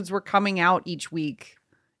episodes were coming out each week,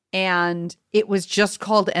 and it was just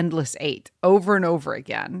called Endless Eight over and over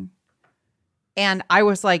again, and I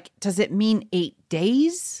was like, does it mean 8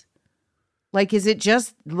 days? Like, is it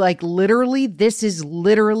just like literally, this is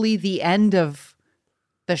literally the end of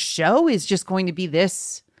the show is just going to be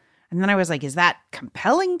this? And then I was like, is that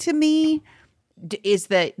compelling to me? Is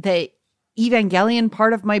the Evangelion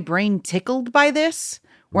part of my brain tickled by this?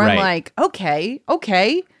 Where I'm like, okay,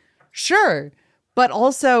 sure. But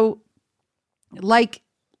also, like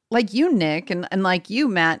you, Nick, and like you,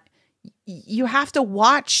 Matt, you have to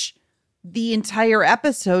watch the entire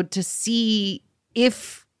episode to see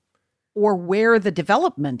if or where the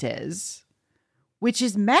development is, which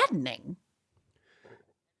is maddening.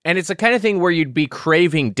 And it's the kind of thing where you'd be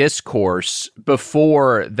craving discourse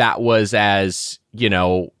before that was as,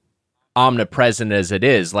 omnipresent as it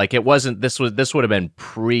is. Like, it wasn't, this would have been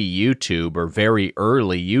pre-YouTube or very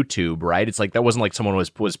early YouTube, right? It's like, that wasn't like someone was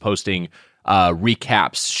posting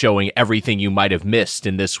recaps showing everything you might have missed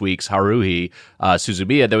in this week's Haruhi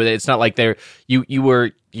Suzumiya. It's not like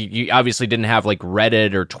you obviously didn't have like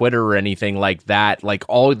Reddit or Twitter or anything like that. Like,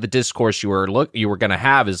 all the discourse you were going to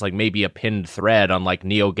have is like maybe a pinned thread on like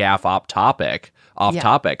NeoGAF off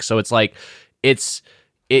topic. So it's like,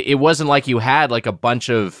 it wasn't like you had like a bunch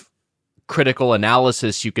of critical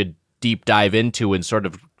analysis you could deep dive into and sort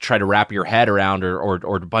of try to wrap your head around,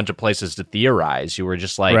 or a bunch of places to theorize. You were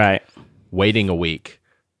just like waiting a week.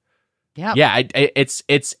 Yeah.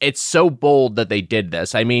 It's so bold that they did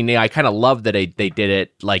this. I mean, I kind of love that they did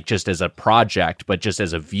it like just as a project, but just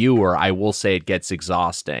as a viewer, I will say it gets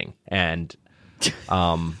exhausting and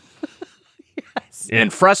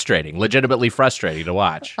and frustrating, legitimately frustrating to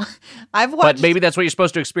watch. But maybe that's what you're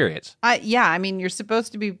supposed to experience. I mean, you're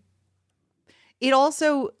supposed to be. It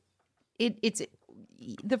also, it's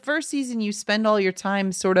the first season you spend all your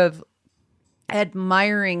time sort of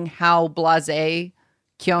admiring how blasé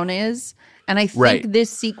Kyon is. And I think this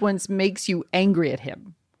sequence makes you angry at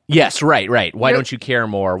him. Yes, right. Why don't you care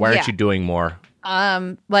more? Why aren't you doing more?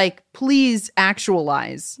 Like, please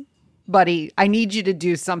actualize, buddy. I need you to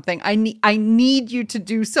do something. I need you to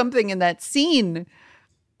do something in that scene,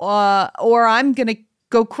 or I'm going to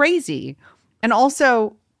go crazy. And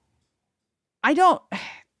also, I don't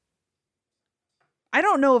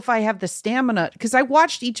know if I have the stamina, because I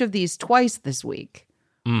watched each of these twice this week.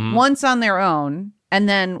 Mm-hmm. Once on their own and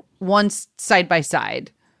then once side by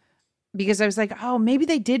side, because I was like, oh, maybe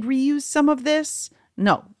they did reuse some of this.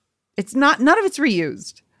 No, it's not. None of it's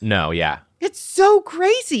reused. No, yeah. It's so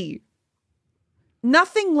crazy.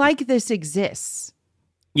 Nothing like this exists.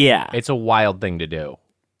 Yeah. It's a wild thing to do.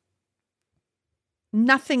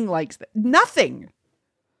 Nothing like that. Nothing.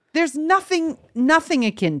 There's nothing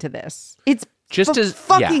akin to this. It's just as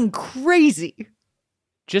fucking crazy.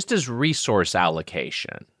 Just as resource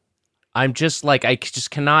allocation, I'm just like, I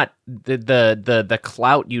just cannot, the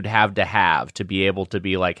clout you'd have to be able to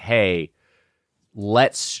be like, hey,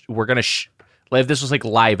 let's like if this was like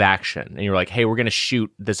live action and you're like, hey, we're going to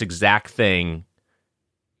shoot this exact thing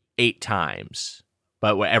 8 times,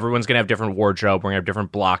 but everyone's going to have different wardrobe. We're going to have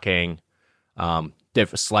different blocking,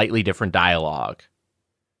 slightly different dialogue.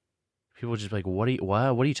 People just be like, what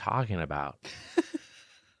are you talking about?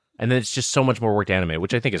 And then it's just so much more work to animate,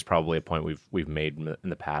 which I think is probably a point we've made in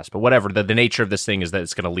the past. But whatever, the nature of this thing is that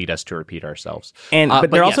it's going to lead us to repeat ourselves. And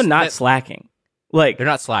but they're also not slacking. Like they're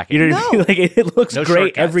not slacking. You know what I mean? Like it looks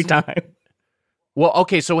great every time. Well,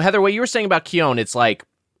 okay, so Heather, what you were saying about Kyon, it's like,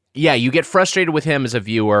 yeah, you get frustrated with him as a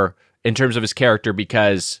viewer in terms of his character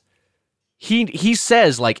because he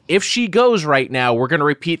says like, if she goes right now, we're going to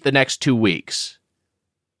repeat the next 2 weeks,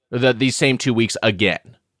 these same 2 weeks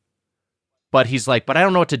again. But he's like, but I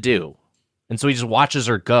don't know what to do. And so he just watches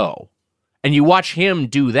her go. And you watch him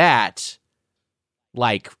do that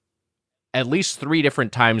like at least 3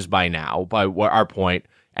 different times by now, by our point.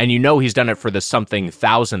 And you know he's done it for the something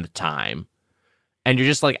thousandth time. And you're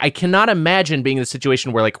just like, I cannot imagine being in the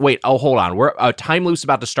situation where like, wait, oh, hold on. We're a time loop's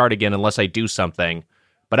about to start again unless I do something.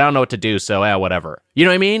 But I don't know what to do, so whatever. You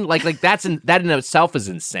know what I mean? Like that in itself is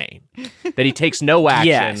insane. That he takes no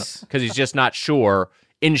action because he's just not sure,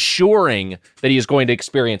 ensuring that he is going to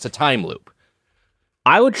experience a time loop.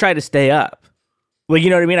 I would try to stay up. Like,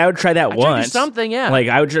 you know what I mean? I would try that once. Do something, yeah. Like,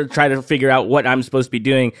 I would just try to figure out what I'm supposed to be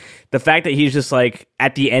doing. The fact that he's just, like,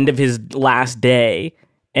 at the end of his last day,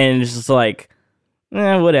 and it's just like,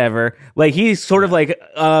 whatever. Like, he's sort of like,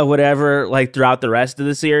 whatever, like, throughout the rest of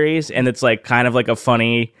the series, and it's, like, kind of like a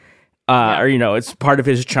funny, or, you know, it's part of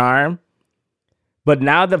his charm. But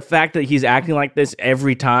now the fact that he's acting like this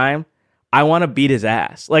every time, I want to beat his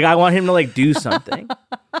ass. Like, I want him to, like, do something.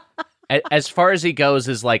 As far as he goes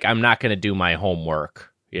is, like, I'm not going to do my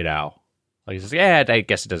homework, you know? Like, he says, yeah, I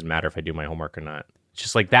guess it doesn't matter if I do my homework or not. It's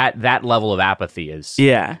just, like, that level of apathy is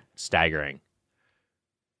staggering.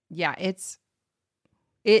 Yeah, it's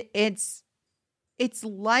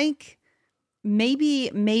like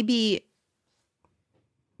maybe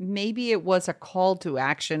it was a call to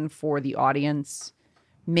action for the audience.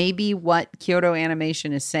 Maybe what Kyoto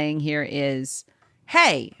Animation is saying here is,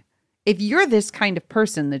 hey, if you're this kind of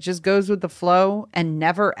person that just goes with the flow and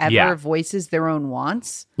never ever voices their own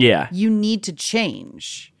wants, you need to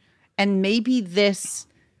change. And maybe this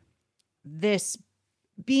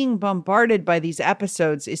being bombarded by these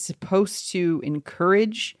episodes is supposed to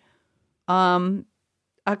encourage a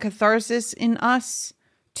catharsis in us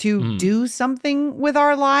to do something with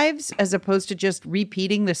our lives as opposed to just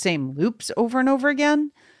repeating the same loops over and over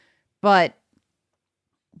again. But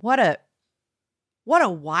what a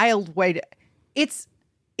wild way to... It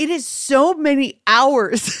is so many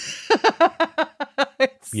hours.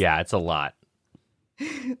 It's a lot.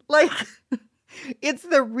 Like, it's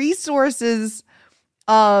the resources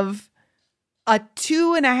of a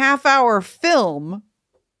 2.5-hour film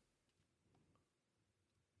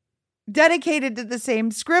dedicated to the same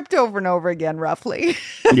script over and over again, roughly.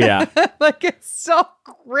 Yeah. Like, it's so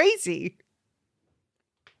crazy.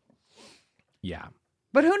 Yeah.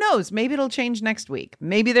 But who knows? Maybe it'll change next week.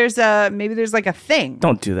 Maybe there's like a thing.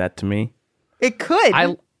 Don't do that to me. It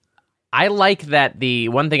could. I like that. The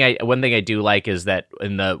one thing I do like is that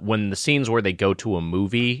when the scenes where they go to a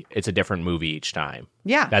movie, it's a different movie each time.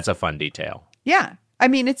 Yeah. That's a fun detail. Yeah. I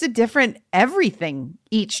mean, it's a different everything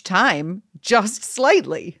each time, just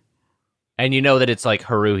slightly. And you know that it's like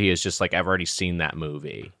Haruhi is just like, I've already seen that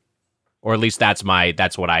movie. Or at least that's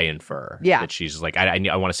what I infer. Yeah. That she's like,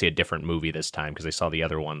 I want to see a different movie this time because I saw the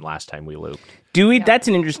other one last time we looped. That's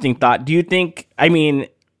an interesting thought. Do you think, I mean,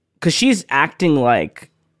 because she's acting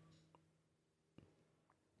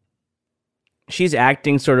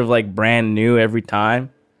sort of like brand new every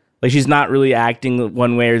time. Like, she's not really acting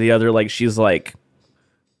one way or the other. Like, she's like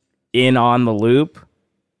in on the loop.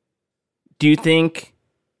 Do you think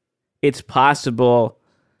it's possible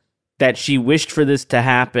that she wished for this to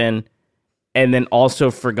happen and then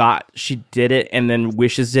also forgot she did it and then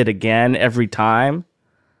wishes it again every time?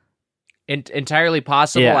 Entirely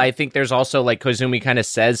possible. Yeah. I think there's also, like, Kozumi kind of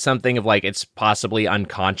says something of, like, it's possibly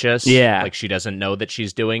unconscious. Yeah. Like, she doesn't know that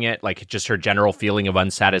she's doing it. Like, just her general feeling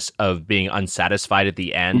of being unsatisfied at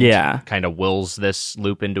the end kind of wills this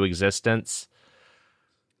loop into existence.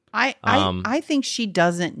 I think she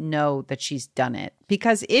doesn't know that she's done it.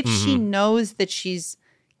 Because if she knows that she's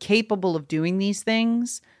capable of doing these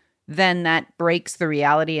things, then that breaks the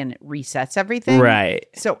reality and it resets everything. Right.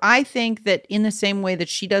 So I think that in the same way that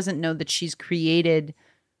she doesn't know that she's created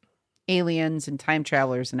aliens and time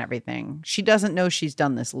travelers and everything, she doesn't know she's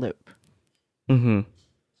done this loop. Mm-hmm.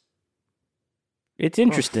 It's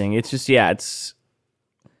interesting. It's just,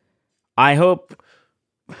 I hope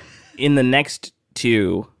in the next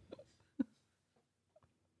 2,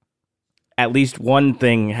 at least one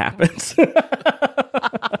thing happens.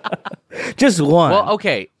 Just one. Well,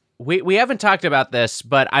 okay. We haven't talked about this,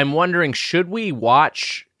 but I'm wondering, should we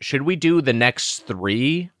do the next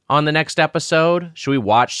 3 on the next episode? Should we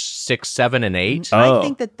watch 6, 7, and 8? Oh.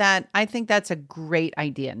 I think that's a great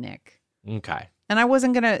idea, Nick. Okay. And I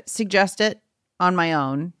wasn't going to suggest it on my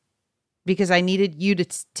own because I needed you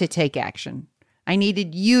to take action. I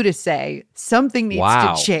needed you to say something needs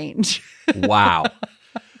to change. Wow.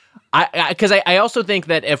 Because I also think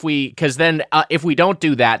that if we don't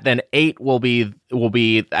do that, then 8 will be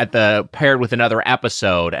paired with another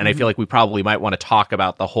episode, and I feel like we probably might want to talk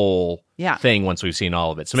about the whole thing once we've seen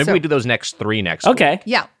all of it. So maybe we do those next 3 next week. Okay.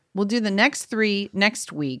 Yeah, we'll do the next 3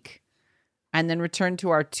 next week, and then return to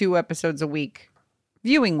our 2 episodes a week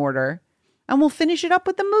viewing order, and we'll finish it up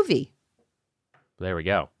with the movie. There we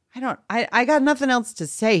go. I got nothing else to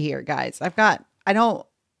say here, guys. I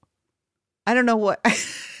don't know what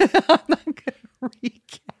I'm not gonna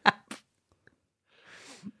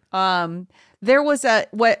recap.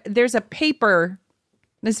 There's a paper.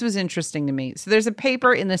 This was interesting to me. So there's a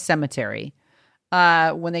paper in the cemetery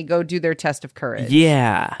when they go do their test of courage.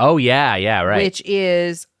 Yeah. Oh yeah, right. Which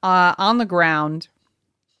is on the ground.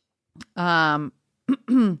 And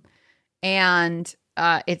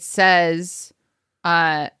it says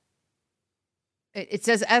it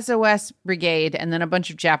says SOS Brigade and then a bunch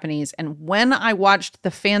of Japanese. And when I watched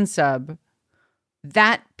the fan sub,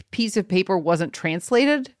 that piece of paper wasn't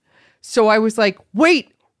translated. So I was like,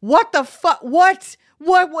 wait, what the fuck? What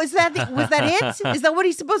was that? Was that it? Is that what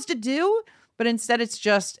he's supposed to do? But instead it's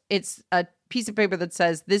a piece of paper that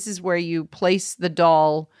says, this is where you place the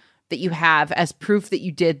doll that you have as proof that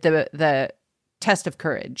you did the test of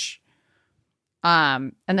courage.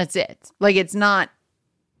 And that's it. Like, it's not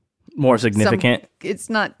more significant. It's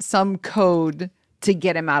not some code to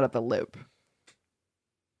get him out of the loop.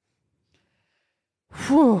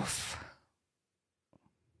 Whew.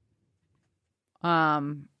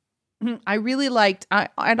 I really liked,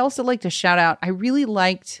 I'd also like to shout out, I really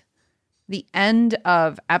liked the end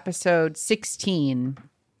of episode 16,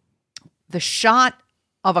 the shot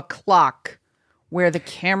of a clock where the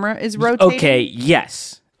camera is rotating. Okay,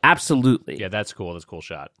 yes, absolutely. Yeah, that's cool. That's a cool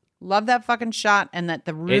shot. Love that fucking shot, and that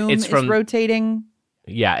the room is rotating.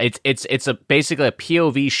 Yeah, it's basically a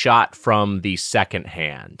POV shot from the second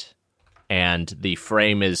hand, and the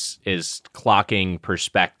frame is clocking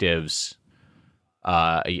perspectives.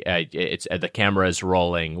 It's the camera is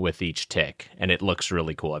rolling with each tick, and it looks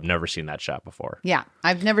really cool. I've never seen that shot before. Yeah,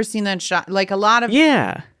 I've never seen that shot. Like a lot of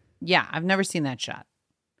yeah, I've never seen that shot.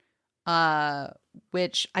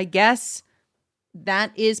 Which I guess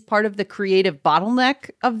that is part of the creative bottleneck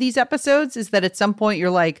of these episodes, is that at some point you're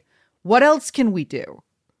like, what else can we do?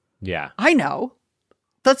 Yeah. I know.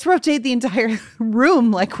 Let's rotate the entire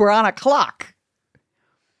room like we're on a clock.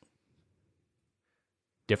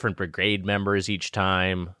 Different brigade members each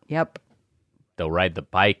time. Yep. They'll ride the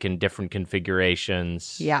bike in different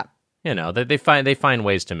configurations. Yeah. You know, they find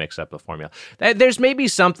ways to mix up the formula. There's maybe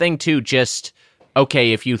something to just,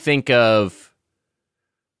 okay, if you think of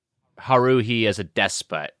Haruhi as a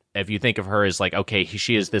despot, if you think of her as like, okay,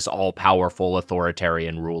 she is this all-powerful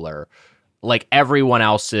authoritarian ruler, like everyone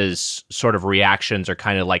else's sort of reactions are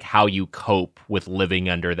kind of like how you cope with living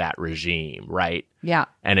under that regime, right? Yeah.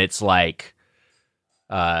 And it's like,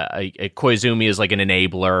 Koizumi is like an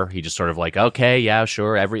enabler. He just sort of like, okay, yeah,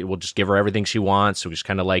 sure, we'll just give her everything she wants. So just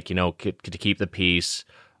kind of like, you know, to keep the peace.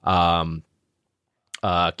 Kyon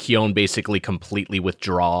basically completely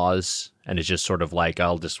withdraws and is just sort of like,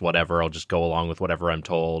 I'll just go along with whatever I'm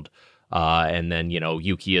told. And then, you know,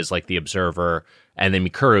 Yuki is like the observer, and then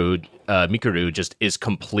Mikuru just is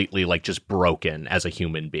completely like just broken as a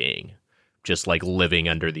human being, just like living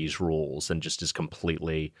under these rules, and just is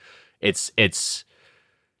completely, it's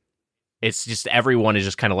just everyone is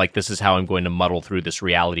just kind of like, this is how I'm going to muddle through this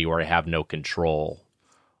reality where I have no control.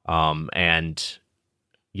 And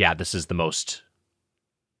yeah, this is the most,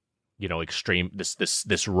 you know, extreme,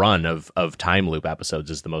 this run of time loop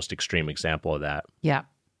episodes is the most extreme example of that. Yeah.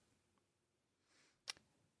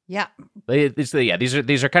 Yeah.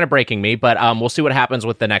 These are kind of breaking me, but we'll see what happens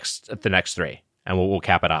with the next 3, and we'll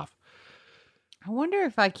cap it off. I wonder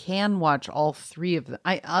if I can watch all 3 of them.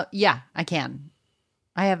 Yeah, I can.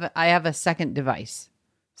 I have a second device,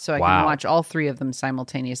 so I can watch all 3 of them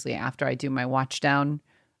simultaneously after I do my watch down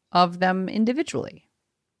of them individually.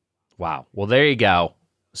 Wow. Well, there you go.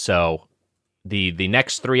 So the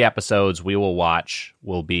next 3 episodes we will watch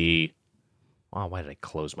will be, oh, why did I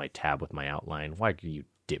close my tab with my outline? Why are you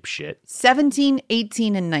dipshit? 17,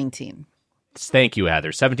 18, and 19. Thank you,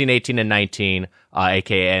 Heather. 17, 18, and 19,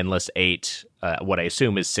 aka Endless 8, what I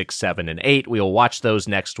assume is 6, 7, and 8. We will watch those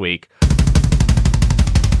next week.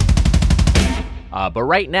 But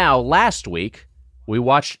right now, last week, we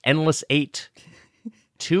watched Endless 8,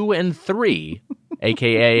 2, and 3,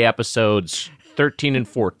 aka episodes 13 and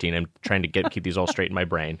 14. I'm trying to keep these all straight in my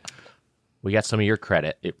brain. We got some of your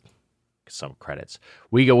credit. Some credits.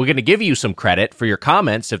 We're going to give you some credit for your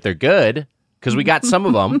comments if they're good, because we got some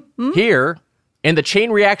of them here in the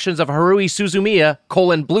chain reactions of Haruhi Suzumiya,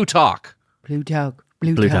 Blue Talk. Blue Talk.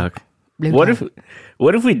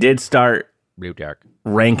 What if we did start Blue Talk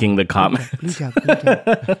ranking the comments? Blue Talk.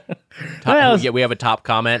 Yeah, we have a top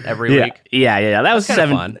comment every week. Yeah. That was kinda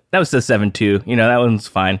 7. fun. That was the 7-2. That one's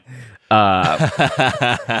fine. Like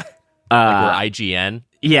we're IGN.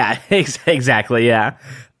 Yeah, exactly. Yeah.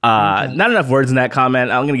 Not enough words in that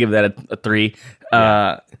comment. I'm going to give that a 3.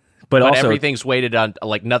 But also everything's weighted on,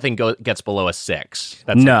 like, nothing gets below a 6.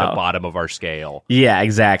 That's like the bottom of our scale. Yeah,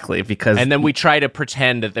 exactly. And then we try to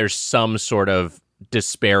pretend that there's some sort of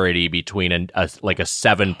disparity between a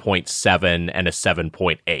 7.7 and a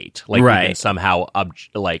 7.8. Like, right. We can somehow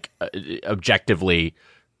objectively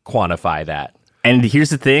quantify that. And here's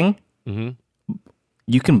the thing. Mm-hmm.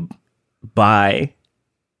 You can buy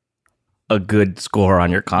a good score on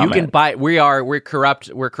your comment. You can buy. We're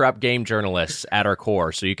corrupt game journalists at our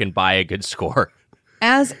core, so you can buy a good score.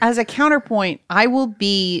 As a counterpoint, I will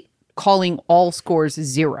be calling all scores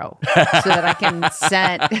 0 so that I can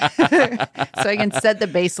set the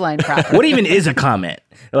baseline properly. What even is a comment?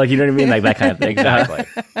 Like, you know what I mean? Like that kind of thing. Exactly.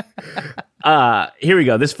 Here we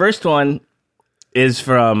go. This first one is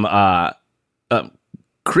from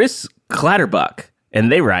Chris Clatterbuck, and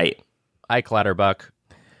they write, "Hi, Clatterbuck.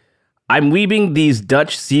 I'm weaving these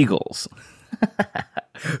Dutch seagulls."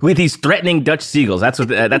 With these threatening Dutch seagulls. That's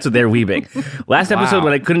what they're weaving. Last episode,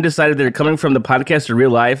 when I couldn't decide if they were coming from the podcast or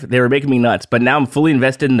real life, they were making me nuts. But now I'm fully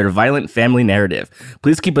invested in their violent family narrative.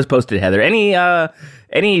 Please keep us posted, Heather. Any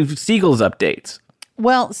seagulls updates?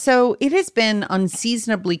 Well, so it has been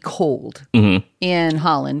unseasonably cold in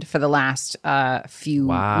Holland for the last few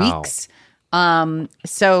weeks.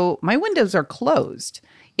 So my windows are closed.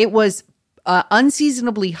 It was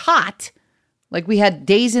unseasonably hot. Like, we had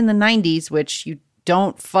days in the 90s, which you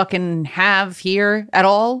don't fucking have here at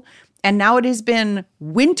all. And now it has been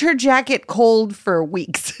winter jacket cold for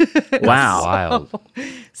weeks. Wow. Wild.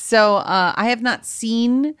 So I have not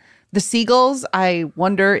seen the seagulls. I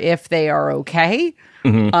wonder if they are okay.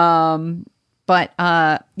 But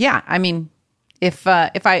yeah, I mean, if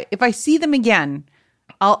I see them again,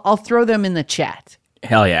 I'll throw them in the chat.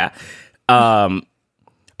 Hell yeah.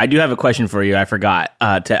 I do have a question for you. I forgot.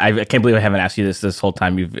 I can't believe I haven't asked you this whole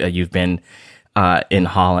time you've been in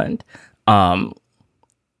Holland. So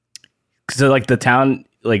like the town,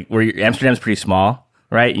 like Amsterdam's pretty small,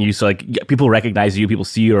 right? And so like people recognize you, people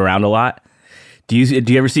see you around a lot. Do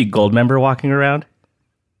you ever see Goldmember walking around?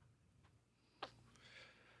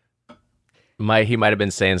 He might have been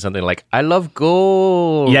saying something like, "I love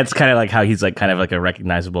gold." Yeah, it's kind of like how he's like kind of like a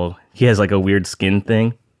recognizable. He has like a weird skin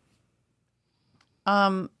thing.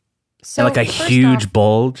 So and like a huge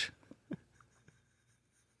bulge.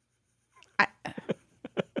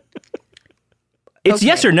 It's okay,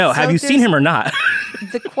 yes or no. so Have you seen him or not?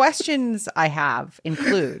 The questions I have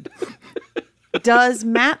include: does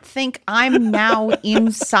Matt think I'm now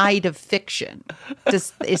inside of fiction?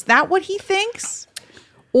 Is that what he thinks?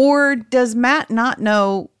 Or does Matt not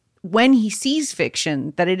know when he sees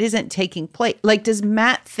fiction that it isn't taking place? Like, does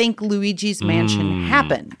Matt think Luigi's Mansion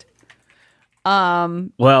happened?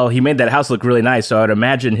 Well, he made that house look really nice, so I would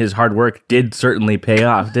imagine his hard work did certainly pay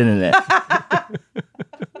off, didn't it?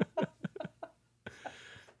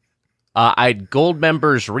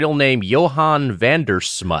 Goldmember's real name, Johan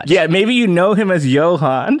Vandersmut. Yeah, maybe you know him as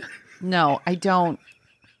Johan. No, I don't.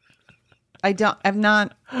 I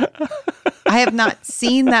have not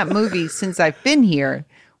seen that movie since I've been here,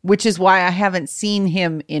 which is why I haven't seen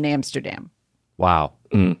him in Amsterdam. Wow.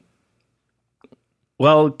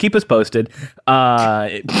 Well, keep us posted.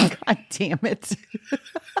 God damn it.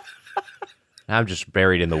 I'm just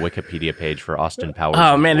buried in the Wikipedia page for Austin Powers.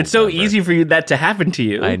 Oh, man, it's so easy for that to happen to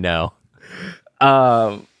you. I know.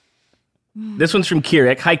 This one's from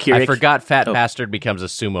Kirik. Hi, Kirik. I forgot Fat Bastard becomes a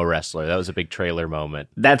sumo wrestler. That was a big trailer moment.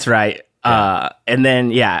 That's right. And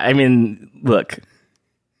then, yeah, I mean, look.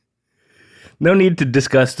 No need to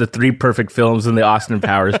discuss the 3 perfect films in the Austin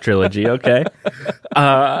Powers trilogy, okay?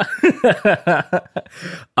 They're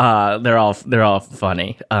all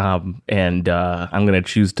funny, and I'm gonna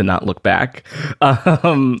choose to not look back.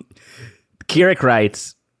 Kirik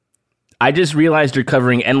writes, "I just realized you're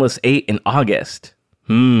covering Endless 8 in August."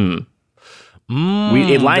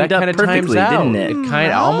 It lined up perfectly, didn't it? It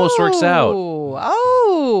kind of almost works out.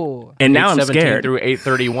 Oh. And now I'm 8/17 scared. through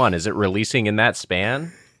 8/31. Is it releasing in that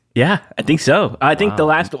span? Yeah, I think so. I think the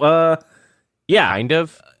last, Kind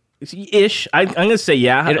of. ish. I'm going to say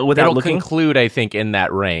It'll looking. conclude, I think, in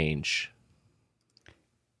that range.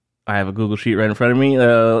 I have a Google sheet right in front of me.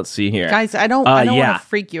 Let's see here. Guys, I don't want to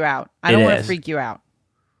freak you out. I don't want to freak you out.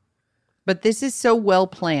 But this is so well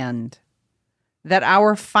planned that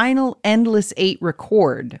our final Endless 8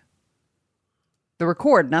 record, the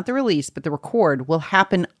record, not the release, but the record will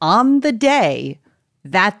happen on the day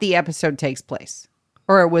that the episode takes place.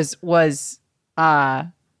 Or it was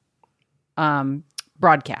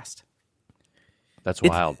broadcast. That's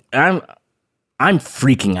wild. I'm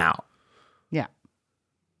freaking out. Yeah.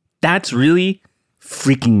 That's really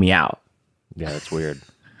freaking me out. Yeah, that's weird.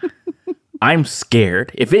 I'm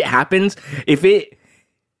scared. If it happens,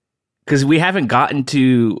 because we haven't gotten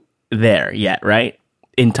to there yet, right?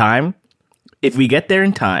 In time. If we get there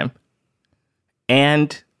in time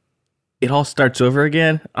and it all starts over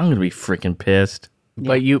again, I'm going to be freaking pissed.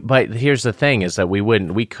 But here's the thing is that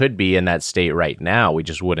we could be in that state right now. We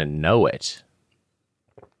just wouldn't know it.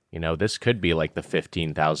 You know, this could be like the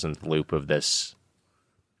 15,000th loop of this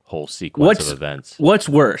whole sequence of events. What's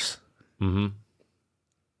worse? Mm-hmm.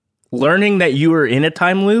 Learning that you were in a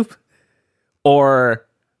time loop or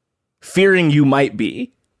fearing you might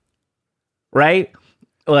be, right?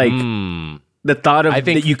 Like the thought of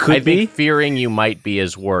that you could be. I think fearing you might be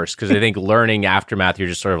is worse because I think learning aftermath, you're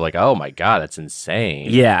just sort of like, oh my God, that's insane.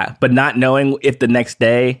 Yeah, but not knowing if the next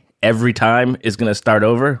day, every time is going to start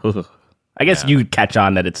over. I guess you catch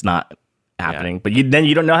on that it's not happening, but then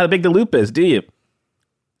you don't know how big the loop is, do you?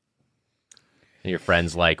 And your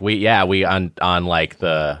friend's like, we on like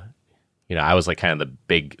the, you know, I was like kind of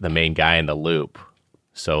the main guy in the loop.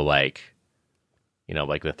 So like, you know,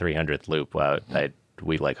 like the 300th loop,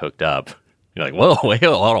 we like hooked up. You're like, whoa, wait,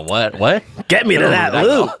 hold on, what? Get me to that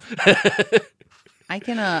loop. I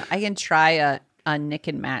can try a Nick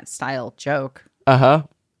and Matt style joke. Uh-huh.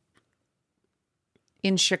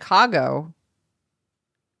 In Chicago,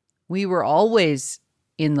 we were always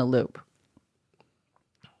in the loop.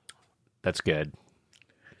 That's good.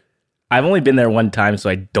 I've only been there one time, so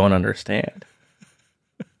I don't understand.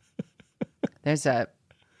 There's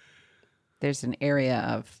an area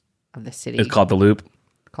of the city. It's called the Loop.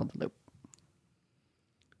 Called the Loop.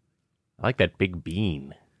 I like that big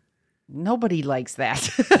bean. Nobody likes that.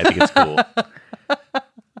 I think it's cool.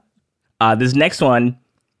 This next one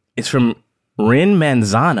is from Rin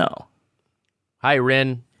Manzano. Hi,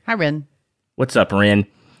 Rin. Hi, Rin. What's up, Rin?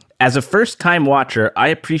 As a first-time watcher, I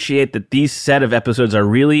appreciate that these set of episodes are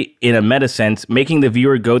really, in a meta sense, making the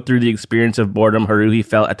viewer go through the experience of boredom Haruhi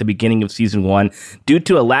felt at the beginning of Season 1 due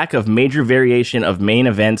to a lack of major variation of main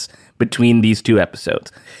events between these two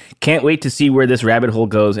episodes. Can't wait to see where this rabbit hole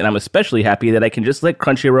goes, and I'm especially happy that I can just let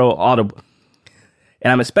Crunchyroll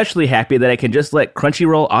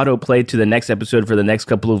autoplay to the next episode for the next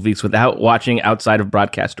couple of weeks without watching outside of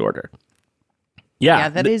broadcast order. Yeah,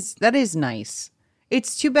 that is nice.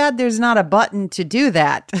 It's too bad there's not a button to do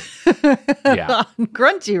that on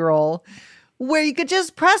Crunchyroll where you could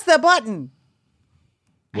just press the button.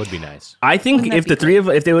 Would be nice. I think if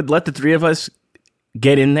they would let the three of us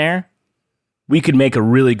get in there, we could make a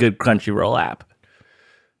really good Crunchyroll app.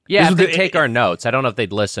 Yeah, if they take our notes. I don't know if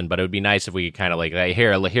they'd listen, but it would be nice if we could kind of like,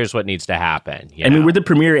 here's what needs to happen. I mean, we're the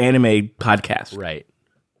premier anime podcast. Right.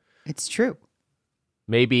 It's true.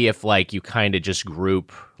 Maybe if like you kind of just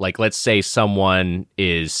group, like let's say someone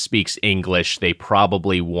speaks English, they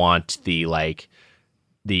probably want the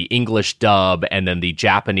English dub and then the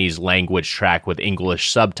Japanese language track with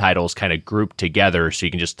English subtitles kind of grouped together so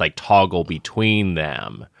you can just like toggle between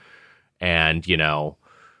them. And, you know,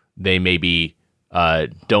 they maybe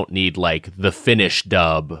don't need like the Finnish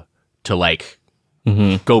dub to like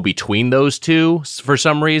go between those two for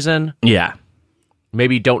some reason. Yeah.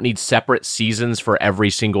 Maybe don't need separate seasons for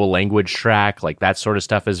every single language track. Like that sort of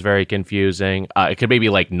stuff is very confusing. It could maybe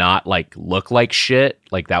like not like look like shit.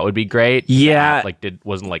 Like that would be great. Yeah.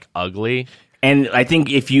 Wasn't like ugly. And I think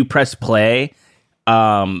if you press play,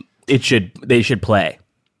 they should play.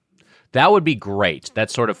 That would be great. That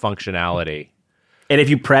sort of functionality. And if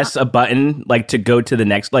you press a button like to go to the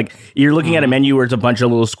next, like you're looking at a menu where it's a bunch of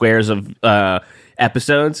little squares of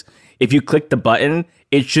episodes. If you click the button,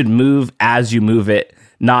 it should move as you move it,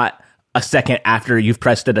 not a second after you've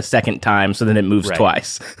pressed it a second time, so then it moves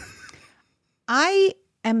twice. I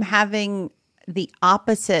am having the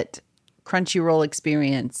opposite Crunchyroll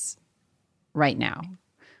experience right now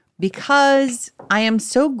because I am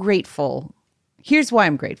so grateful. Here's why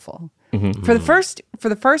I'm grateful. For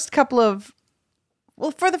the first couple of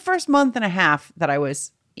well, for the first month and a half that I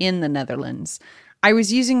was in the Netherlands, I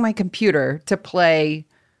was using my computer to play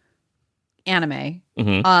anime,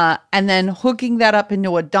 and then hooking that up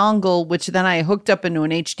into a dongle, which then I hooked up into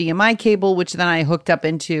an HDMI cable, which then I hooked up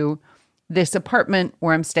into this apartment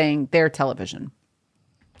where I'm staying, their television.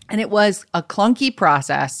 And it was a clunky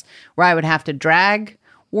process where I would have to drag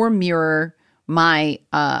or mirror my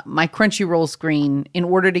my Crunchyroll screen in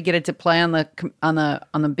order to get it to play on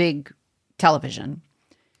the big television.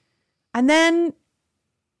 And then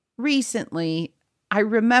recently, I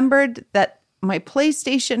remembered that my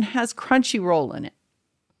PlayStation has Crunchyroll in it.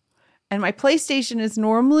 And my PlayStation is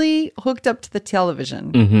normally hooked up to the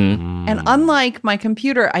television. And unlike my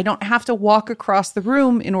computer, I don't have to walk across the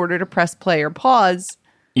room in order to press play or pause.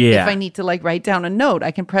 Yeah. If I need to like write down a note,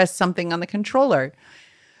 I can press something on the controller.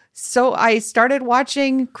 So I started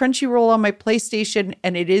watching Crunchyroll on my PlayStation,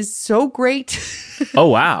 and it is so great. Oh,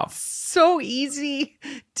 wow. So easy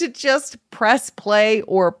to just press play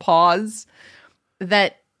or pause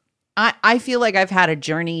that I feel like I've had a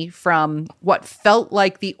journey from what felt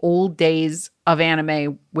like the old days of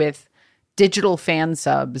anime with digital fan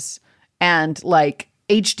subs and like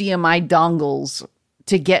HDMI dongles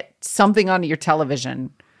to get something onto your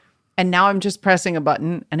television. And now I'm just pressing a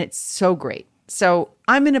button and it's so great. So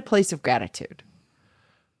I'm in a place of gratitude.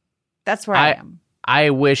 That's where I am. I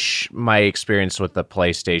wish my experience with the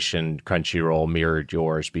PlayStation Crunchyroll mirrored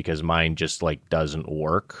yours because mine just like doesn't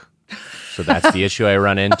work. So that's the issue I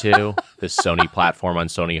run into. This Sony platform on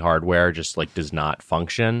Sony hardware just like does not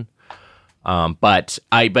function. But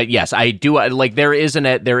yes, I do like there is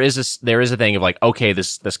a thing of like, okay,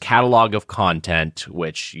 this catalog of content,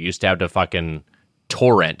 which you used to have to fucking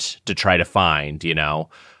torrent to try to find, is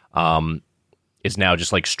now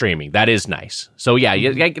just like streaming. That is nice. So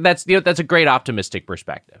yeah, that's a great optimistic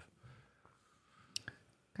perspective.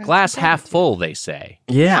 Glass half full, they say.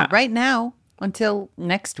 Yeah. Right now until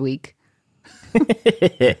next week.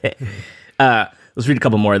 Let's read a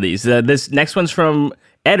couple more of these. This next one's from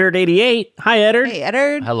Eddard88. Hi, Eddard. Hey,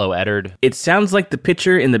 Eddard. Hello, Eddard. It sounds like the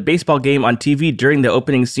pitcher in the baseball game on TV during the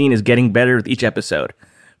opening scene is getting better with each episode.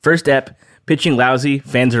 First ep, pitching lousy,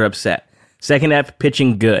 fans are upset. Second ep,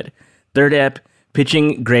 pitching good. Third ep,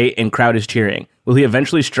 pitching great and crowd is cheering. Will he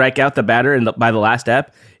eventually strike out the batter by the last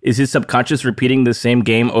ep? Is his subconscious repeating the same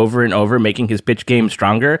game over and over, making his pitch game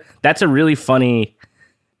stronger? That's a really funny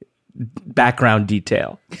background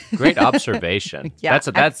detail. Great observation. Yeah,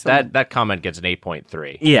 that comment gets an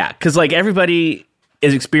 8.3. Yeah, because like everybody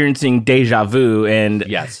is experiencing deja vu and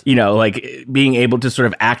yes, like being able to sort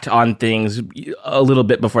of act on things a little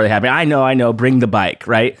bit before they happen. I know, bring the bike,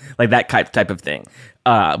 right? Like that type of thing.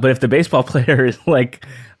 But if the baseball player is like,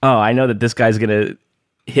 oh, I know that this guy's gonna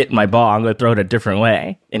hit my ball, I'm gonna throw it a different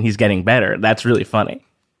way, and he's getting better. That's really funny.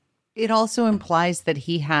 It also implies that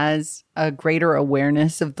he has a greater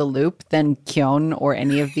awareness of the loop than Kyon or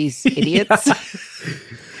any of these idiots.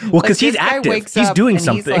 Well, because he's active. He's doing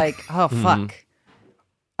something. He's like, oh, fuck.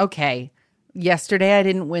 Okay. Yesterday, I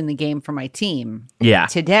didn't win the game for my team. Yeah.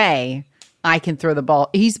 Today, I can throw the ball.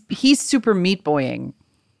 He's super meat boying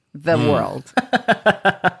the world.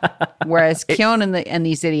 Whereas Kyon and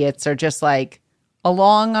these idiots are just like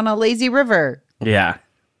along on a lazy river. Yeah.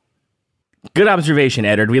 Good observation,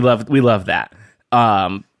 Eddard. We love that.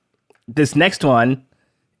 This next one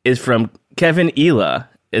is from Kevin Ela,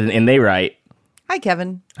 and they write, Hi,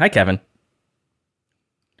 Kevin. Hi, Kevin.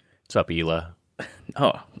 What's up, Ela?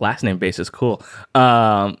 Oh, last name basis, cool. They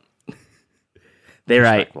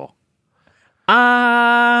write,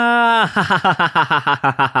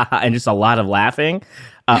 and just a lot of laughing.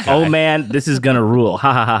 Oh man, this is gonna rule.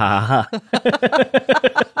 Ha ha ha ha ha.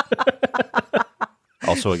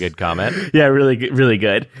 Also a good comment. Yeah, really good, really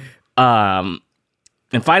good. And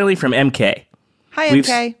finally from MK. Hi,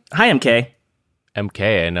 MK. Hi, MK.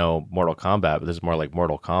 MK, I know Mortal Kombat, but this is more like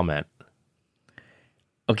Mortal Comment.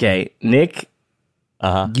 Okay, Nick,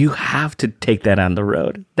 you have to take that on the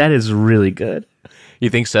road. That is really good. You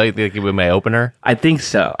think so? You think it would be my opener? I think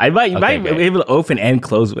so. You might be able to open and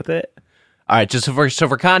close with it. All right, just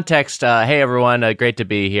for context, hey everyone, great to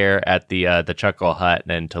be here at the Chuckle Hut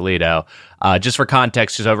in Toledo. Just for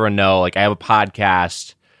context, just so everyone know, like I have a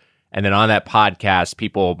podcast, and then on that podcast,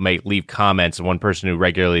 people may leave comments, and one person who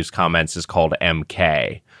regularly leaves comments is called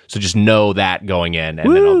MK. So just know that going in,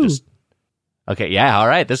 and then I'll just okay, yeah, all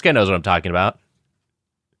right, this guy knows what I'm talking about.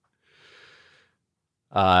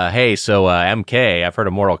 Hey, so MK, I've heard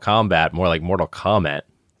of Mortal Kombat, more like Mortal Comment.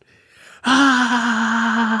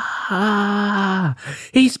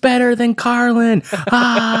 He's better than Carlin.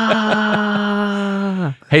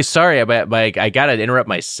 Hey, sorry, but I gotta interrupt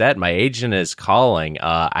my set. My agent is calling.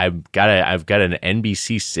 I've got an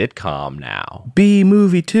NBC sitcom now. B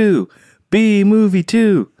movie 2. B movie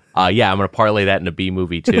 2. Yeah, I'm gonna parlay that into B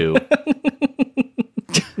movie 2.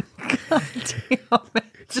 God damn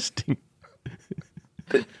it.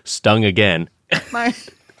 Stung again.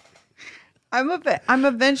 I'm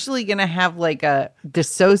eventually gonna have like a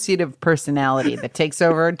dissociative personality that takes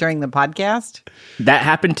over during the podcast. That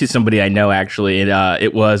happened to somebody I know, actually.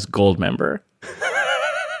 It was Goldmember.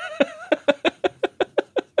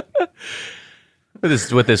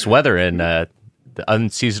 With this weather and the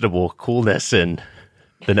unseasonable coolness in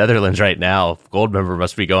the Netherlands right now, Goldmember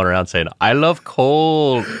must be going around saying, "I love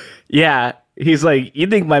cold." Yeah, he's like, you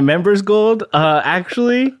think my member's gold?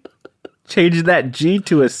 Actually, change that G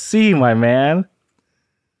to a C, my man.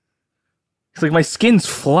 It's like, my skin's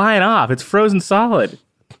flying off. It's frozen solid.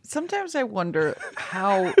 Sometimes I wonder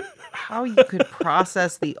how you could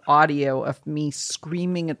process the audio of me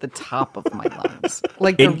screaming at the top of my lungs,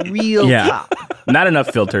 like the real top. Not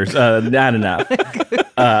enough filters. Not enough.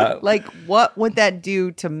 Like, what would that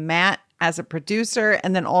do to Matt as a producer,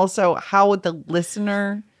 and then also how would the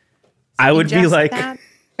listener? I would be like, that?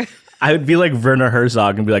 I would be like Werner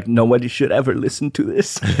Herzog and be like, nobody should ever listen to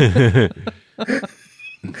this. Okay,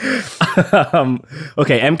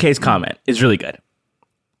 MK's comment is really good.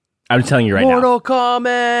 I'm telling you right now. Mortal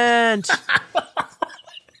comment.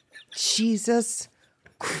 Jesus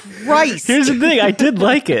Christ. Here's the thing. I did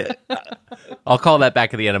like it. I'll call that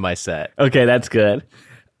back at the end of my set. Okay, that's good.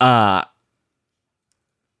 MK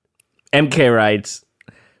writes,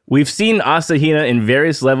 we've seen Asahina in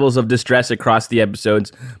various levels of distress across the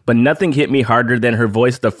episodes, but nothing hit me harder than her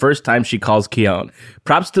voice the first time she calls Kion.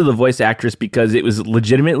 Props to the voice actress because it was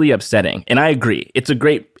legitimately upsetting. And I agree. It's a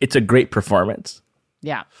great performance.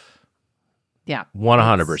 Yeah. Yeah.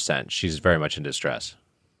 100%. She's very much in distress.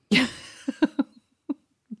 Yeah.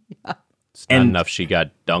 It's not enough she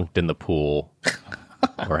got dunked in the pool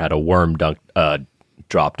or had a worm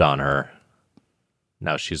dropped on her.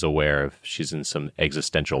 Now she's aware of she's in some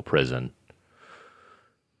existential prison.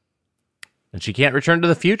 And she can't return to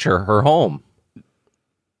the future, her home.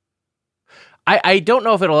 I don't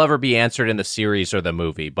know if it'll ever be answered in the series or the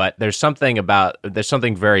movie, but there's something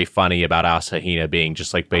very funny about Asahina being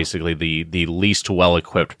just like basically the least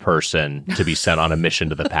well-equipped person to be sent on a mission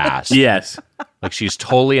to the past. Yes. Like, she's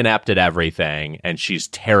totally inept at everything, and she's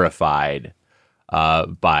terrified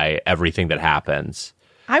by everything that happens.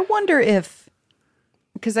 I wonder if,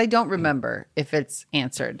 because I don't remember if it's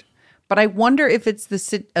answered, but I wonder if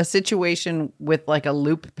it's a situation with like a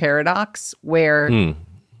loop paradox where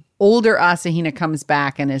older Asahina comes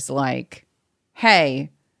back and is like,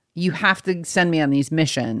 hey, you have to send me on these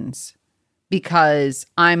missions because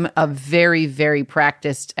I'm a very, very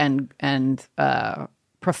practiced and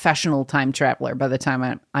professional time traveler by the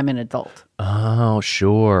time I'm an adult. Oh,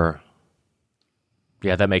 sure.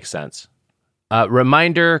 Yeah, that makes sense.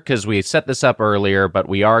 Reminder, because we set this up earlier, but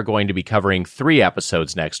we are going to be covering 3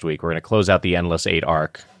 episodes next week. We're going to close out the Endless 8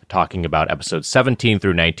 arc, talking about episodes 17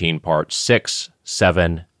 through 19, parts 6,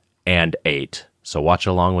 7, and 8. So watch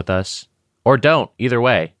along with us, or don't. Either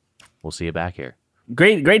way, we'll see you back here.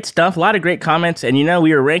 Great stuff. A lot of great comments. And,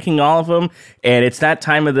 we were ranking all of them. And it's that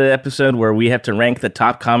time of the episode where we have to rank the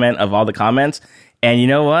top comment of all the comments. And you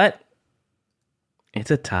know what?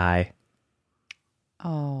 It's a tie.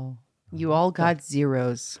 Oh, you all got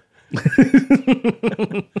zeros.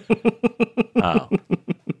 Oh.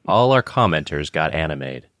 All our commenters got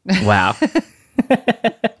animated. Wow.